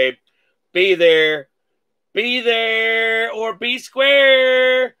there, babe. Be there. Be there or be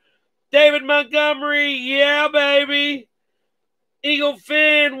square. David Montgomery. Yeah, baby. Eagle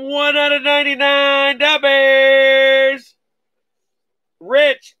Finn. 1 out of 99. The Bears.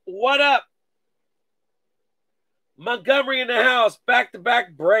 Rich, what up? Montgomery in the house.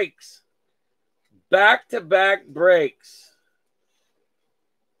 Back-to-back breaks. Back-to-back breaks.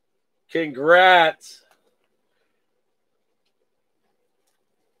 Congrats.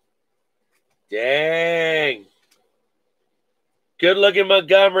 Dang. Good looking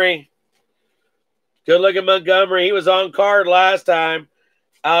Montgomery. Good looking Montgomery. He was on card last time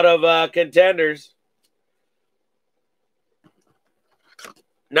out of Contenders.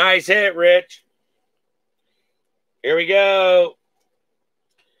 Nice hit, Rich. Here we go.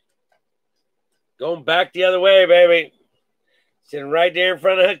 Going back the other way, baby. Sitting right there in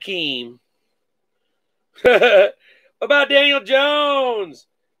front of Hakeem. What about Daniel Jones?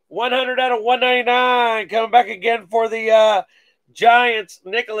 100 out of 199. Coming back again for the Giants.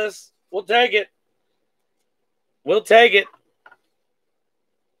 Nicholas, we'll take it. We'll take it.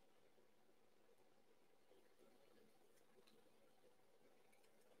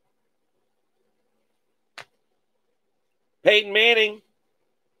 Peyton Manning.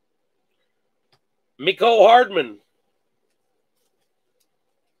 Mecole Hardman.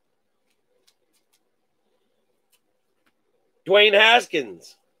 Dwayne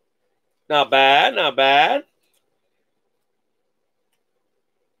Haskins. Not bad, not bad.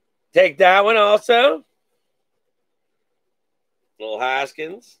 Take that one also. Little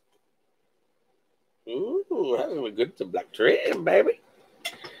Haskins. Ooh, that was good to black trim, baby.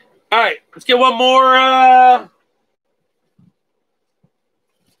 All right, let's get one more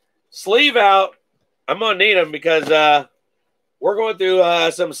sleeve out. I'm going to need them because we're going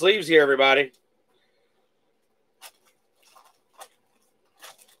through some sleeves here, everybody.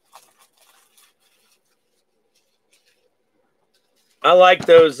 I like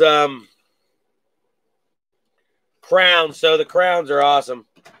those crowns. So the crowns are awesome.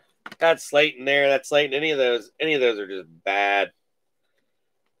 That's Slayton there. That's Slayton. Any of those are just bad.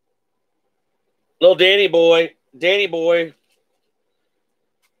 Little Danny boy. Danny boy.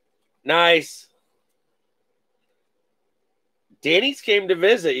 Nice. Danny's came to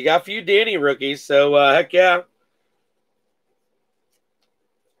visit. You got a few Danny rookies, so heck yeah.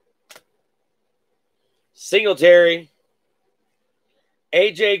 Singletary.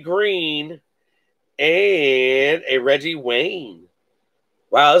 AJ Green. And a Reggie Wayne.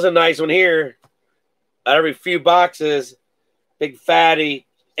 Wow, that's a nice one here. Out of every few boxes. Big fatty.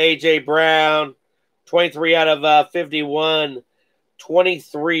 AJ Brown. 23 out of 51.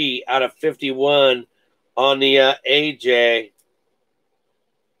 23 out of 51 on the AJ.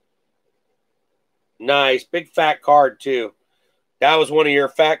 Nice. Big fat card, too. That was one of your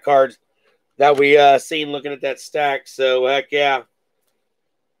fat cards that we seen looking at that stack. So, heck yeah.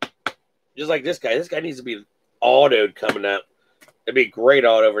 Just like this guy. This guy needs to be autoed coming up. It'd be a great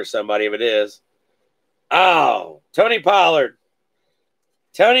auto for somebody if it is. Oh, Tony Pollard.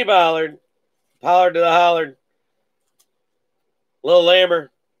 Tony Pollard. Pollard to the Hollard. Little Lammer.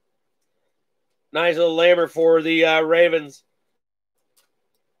 Nice little Lammer for the Ravens.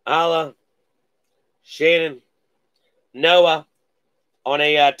 Ala. Shannon. Noah on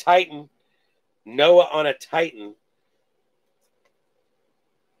a Titan. Noah on a Titan.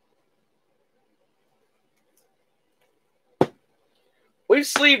 We've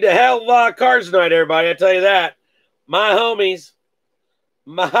sleeved a hell of a lot of cards tonight, everybody. I tell you that. My homies.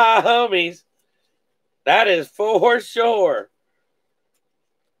 My homies. That is for sure.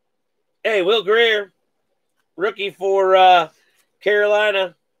 Hey, Will Greer. Rookie for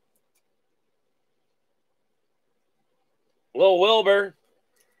Carolina. Lil Wilbur.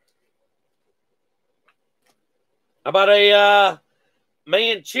 How about a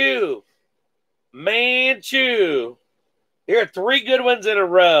Manchu? Manchu. Here are 3 good ones in a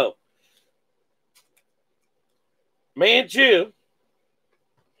row. Manchu.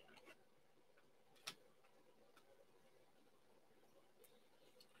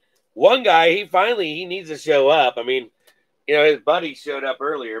 One guy, he needs to show up. I mean, you know, his buddy showed up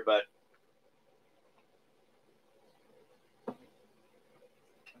earlier, but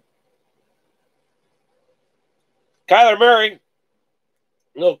Kyler Murray.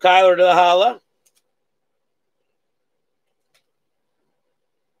 Little Kyler to the holla.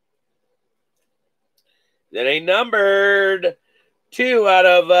 That ain't numbered. 2 out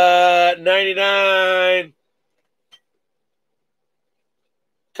of 99.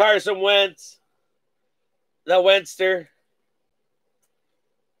 Carson Wentz. The Wenster.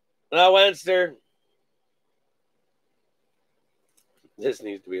 The Wenster. This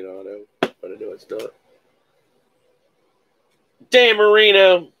needs to be an auto, but I know it's not. Dan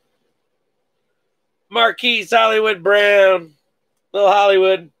Marino. Marquise Hollywood Brown. Little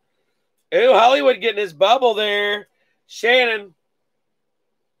Hollywood. Ooh, Hollywood getting his bubble there. Shannon.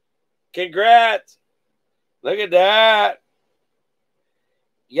 Congrats. Look at that.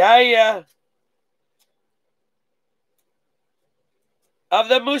 Yeah. Of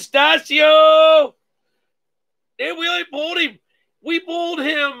the Mustachio. Dude, we only pulled him. We pulled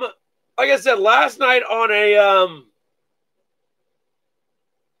him, like I said, last night on a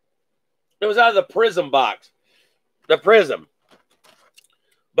it was out of the Prism box. The Prism.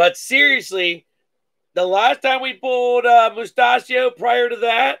 But seriously, the last time we pulled Mustachio prior to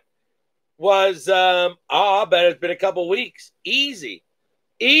that was I bet it's been a couple weeks. Easy.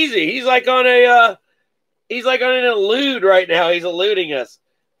 He's like on an elude right now. He's eluding us.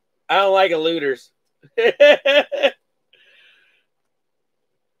 I don't like eluders.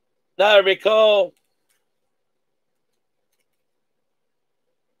 Another McCall.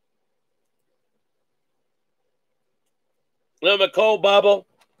 Little McCall bubble.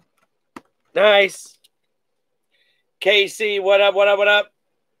 Nice. KC, what up?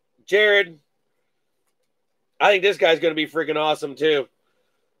 Jared. I think this guy's going to be freaking awesome, too.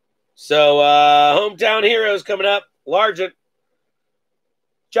 So, Hometown Heroes coming up. Largent.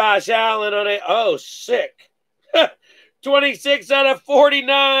 Josh Allen on it. Oh, sick. 26 out of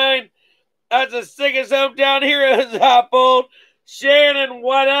 49. That's the sickest Hometown Heroes I pulled. Shannon,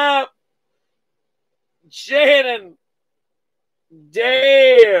 what up? Shannon.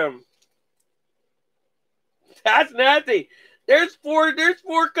 Damn. That's nasty. There's four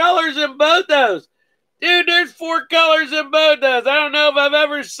colors in both those. Dude, there's 4 colors in both those. I don't know if I've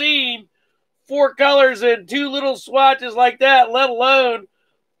ever seen 4 colors in 2 little swatches like that, let alone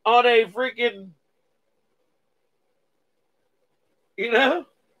on a freaking,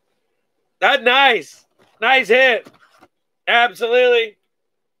 That's nice. Nice hit. Absolutely.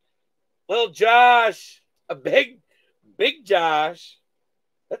 Little Josh. A big Josh.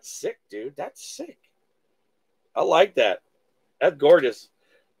 That's sick, dude. That's sick. I like that. That's gorgeous.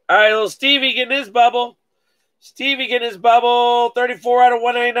 All right, little Stevie getting his bubble. 34 out of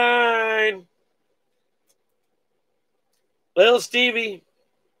 189. Little Stevie.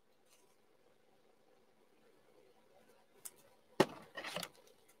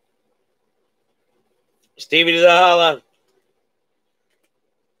 Stevie to the holla.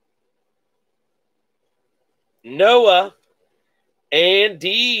 Noah and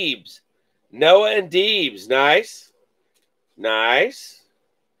Deebs. Nice.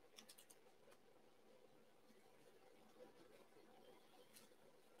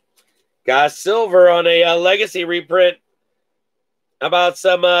 Got silver on a legacy reprint. How about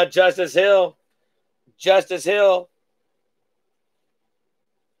some Justice Hill?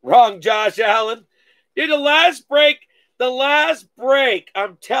 Wrong, Josh Allen. Dude, the last break,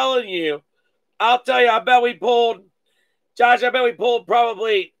 I'm telling you, I bet we pulled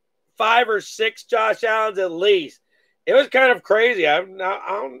probably 5 or 6 Josh Allens at least. It was kind of crazy. I've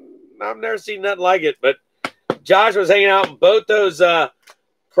never seen nothing like it, but Josh was hanging out in both those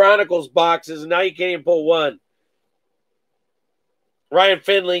Chronicles boxes, and now you can't even pull one. Ryan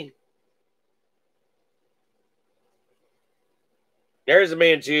Finley. There's the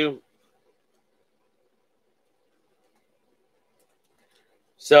Manchu.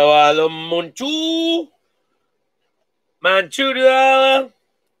 So, the Manchu to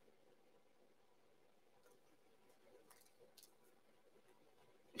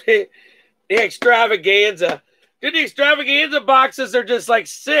the extravaganza. Dude, the extravaganza boxes are just like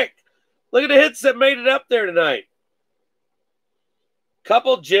sick. Look at the hits that made it up there tonight.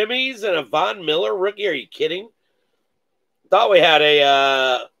 Couple Jimmies and a Von Miller rookie. Are you kidding? Thought we had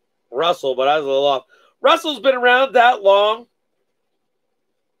a Russell, but I was a little off. Russell's been around that long.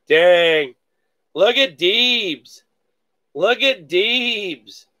 Dang. Look at Deebs.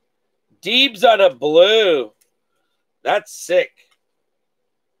 Deebs on a blue. That's sick.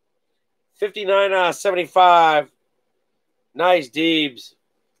 59 out of 75. Nice, Deebs.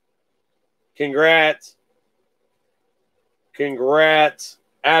 Congrats.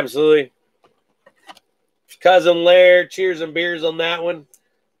 Absolutely. Cousin Laird, cheers and beers on that one.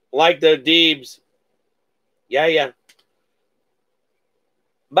 Like the Deebs. Yeah.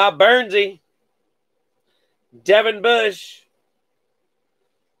 Bob Burnsy. Devin Bush.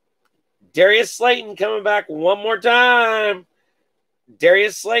 Darius Slayton coming back one more time.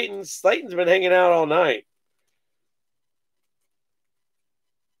 Darius Slayton. Slayton's been hanging out all night.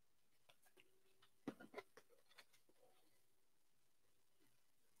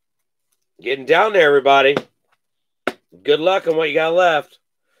 Getting down there, everybody. Good luck on what you got left.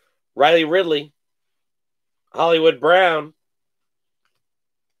 Riley Ridley, Hollywood Brown,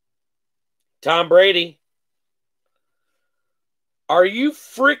 Tom Brady. Are you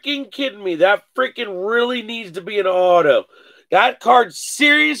freaking kidding me? That freaking really needs to be an auto. That card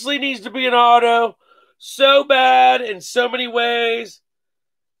seriously needs to be an auto. So bad in so many ways.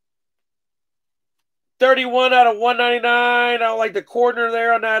 31 out of 199. I don't like the corner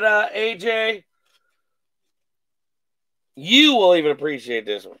there on that AJ. You will even appreciate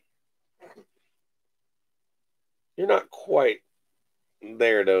this one. You're not quite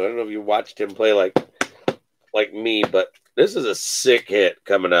there, though. I don't know if you watched him play like me, but this is a sick hit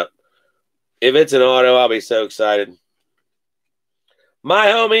coming up. If it's an auto, I'll be so excited. My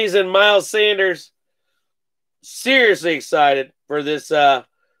homies and Miles Sanders. Seriously excited for this. I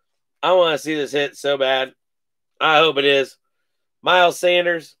want to see this hit so bad. I hope it is. Miles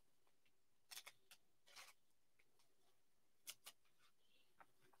Sanders.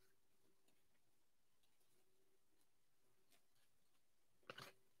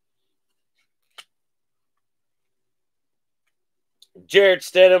 Jarrett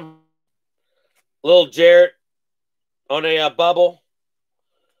Stidham. Little Jarrett on a bubble.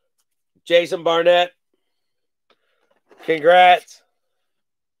 Jason Barnett. Congrats.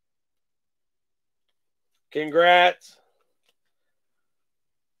 Congrats.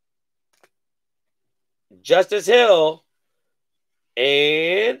 Justice Hill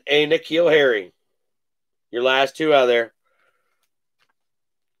and a N'Keal Harry. Your last two out there.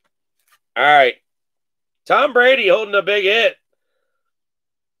 All right. Tom Brady holding a big hit.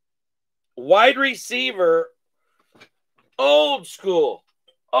 Wide receiver. Old school.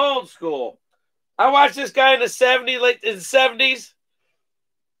 Old school. I watched this guy in the 70s, like in the 70s.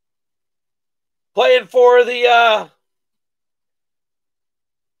 Playing for the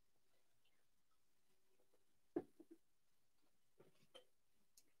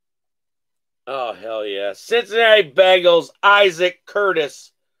oh, hell yeah. Cincinnati Bengals, Isaac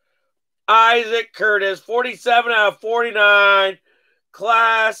Curtis. Isaac Curtis, 47 out of 49.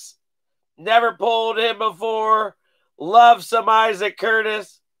 Class. Never pulled him before. Love some Isaac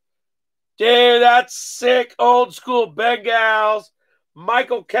Curtis. Dude, that's sick. Old school Bengals.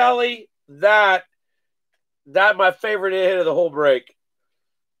 Michael Kelly. That my favorite hit of the whole break.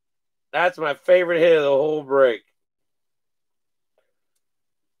 That's my favorite hit of the whole break.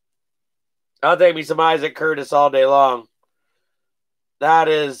 I'll take me some Isaac Curtis all day long. That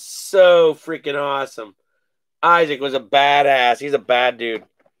is so freaking awesome. Isaac was a badass. He's a bad dude.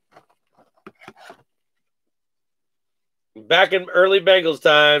 Back in early Bengals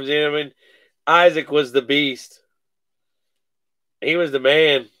times, you know what I mean? Isaac was the beast. He was the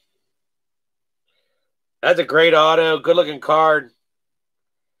man. That's a great auto. Good-looking card.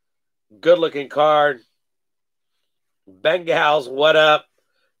 Good-looking card. Bengals, what up?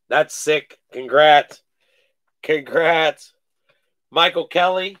 That's sick. Congrats. Congrats. Michael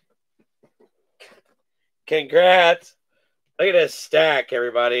Kelly. Congrats. Look at this stack,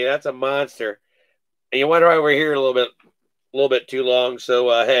 everybody. That's a monster. And you wonder why we're here a little bit too long. So,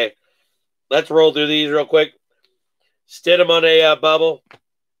 hey, let's roll through these real quick. Stidham on a bubble.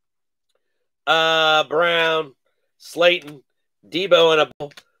 Brown, Slayton, Debo on a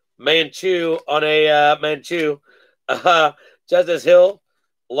bubble. Manchu on a Manchu. Justice Hill,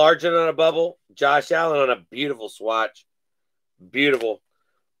 Largent on a bubble. Josh Allen on a beautiful swatch. Beautiful.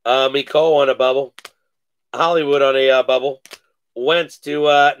 Miko on a bubble. Hollywood on a bubble. Wentz to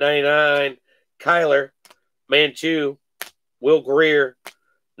 99. Kyler, Manchu, Will Greer,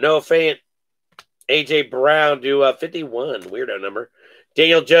 Noah Fant, A.J. Brown to 51. Weirdo number.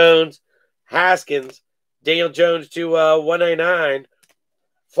 Daniel Jones, Haskins, Daniel Jones to 199.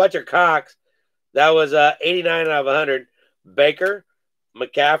 Fletcher Cox, that was 89 out of 100. Baker,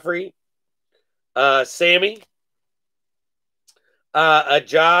 McCaffrey, Sammy,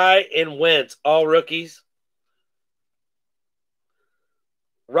 Ajay, and Wentz, all rookies.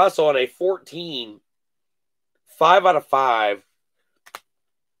 Russell on a 14. 5 out of 5.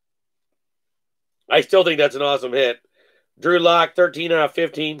 I still think that's an awesome hit. Drew Lock, 13 out of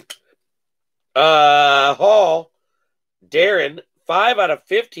 15. Hall, Darren, 5 out of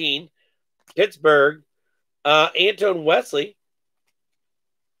 15. Pittsburgh. Anton Wesley.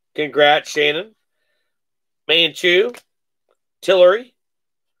 Congrats, Shannon. Manchu. Tillery.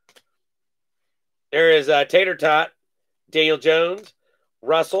 There is Tater Tot. Daniel Jones.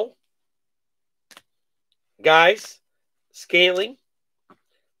 Russell. Guys. Scantling.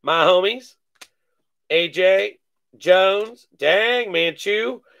 My homies. AJ. Jones. Dang,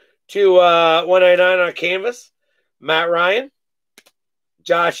 Manchu. To 199 on canvas. Matt Ryan.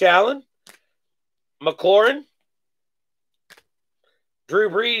 Josh Allen. McLaurin. Drew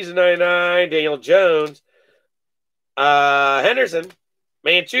Brees, 99. Daniel Jones. Henderson.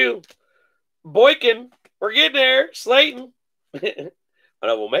 Manchu. Boykin. We're getting there. Slayton. I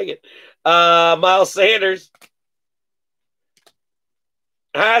know we'll make it. Miles Sanders.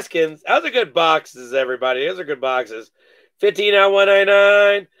 Haskins. Those are good boxes, everybody. Those are good boxes. 15 out of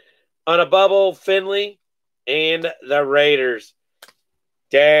 199. On a bubble, Finley and the Raiders.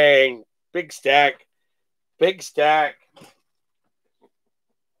 Dang. Big stack. Big stack.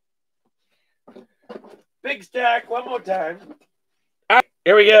 Big stack. One more time. All right,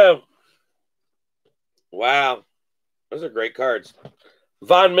 here we go. Wow. Those are great cards.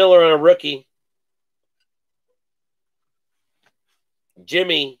 Von Miller on a rookie.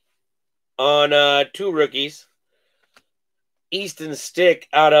 Jimmy on 2 rookies. Easton Stick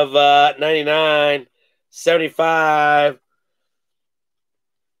out of 99. 75.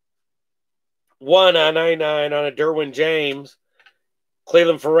 1 out of 99 on a Derwin James.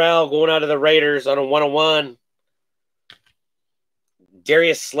 Cleveland Farrell going out of the Raiders on a 101.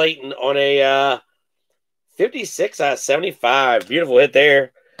 Darius Slayton on a 56 out of 75. Beautiful hit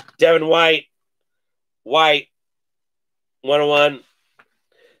there. Devin White. 101.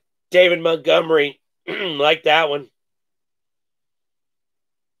 David Montgomery. Like that one.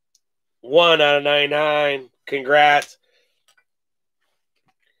 1 out of 99. Congrats.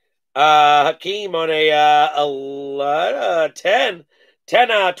 Hakeem on a 10.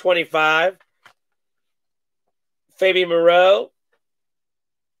 10 out of 25. Fabian Moreau.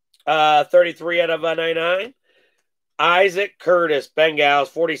 33 out of 99. Isaac Curtis, Bengals,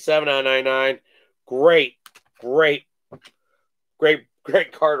 47 out of 99. Great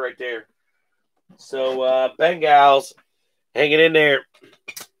card right there. So, Bengals hanging in there.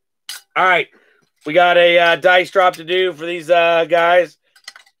 All right. We got a dice drop to do for these guys.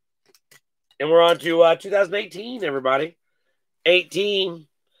 And we're on to 2018, everybody. 18.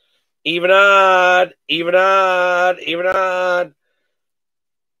 Even odd.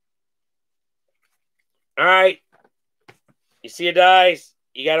 All right. You see a dice.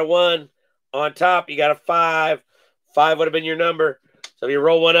 You got a 1. On top, you got a 5. 5 would have been your number. So if you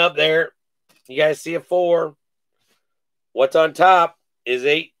roll 1 up there, you guys see a 4. What's on top is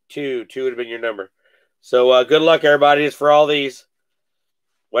 8, 2. 2 would have been your number. So good luck, everybody. It's for all these.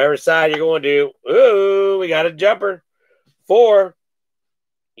 Whatever side you're going to. Ooh, we got a jumper. 4.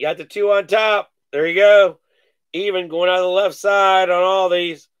 You got the 2 on top. There you go. Even going out of the left side on all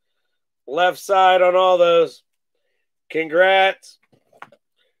these. Left side on all those. Congrats.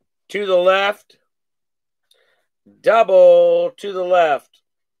 To the left. Double to the left.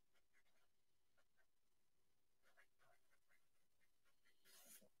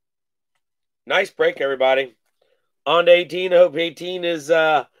 Nice break, everybody. On to 18. I hope 18 is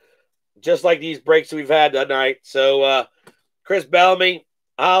just like these breaks we've had tonight. So, Chris Bellamy,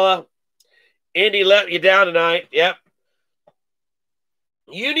 holla. Indy let you down tonight. Yep.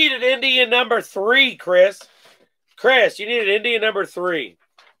 You needed Indy in number 3, Chris. Chris, you needed Indy in number 3.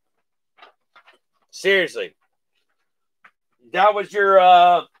 Seriously. That was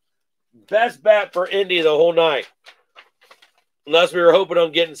your best bet for Indy the whole night. Unless we were hoping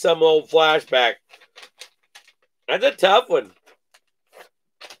on getting some old flashback. That's a tough one.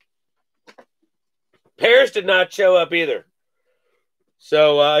 Paris did not show up either.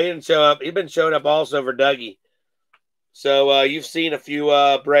 So he didn't show up. He's been showing up also for Dougie. So you've seen a few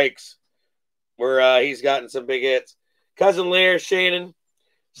breaks where he's gotten some big hits. Cousin Lair, Shannon,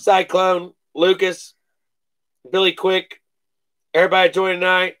 Cyclone, Lucas, Billy Quick, everybody join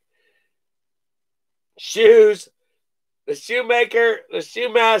tonight. Shoes, the shoemaker, the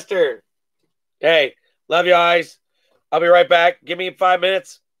shoemaster. Hey, love you guys. I'll be right back. Give me 5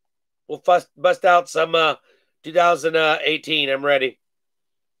 minutes. We'll bust out some 2018. I'm ready.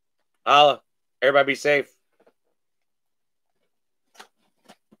 Holla. Everybody be safe.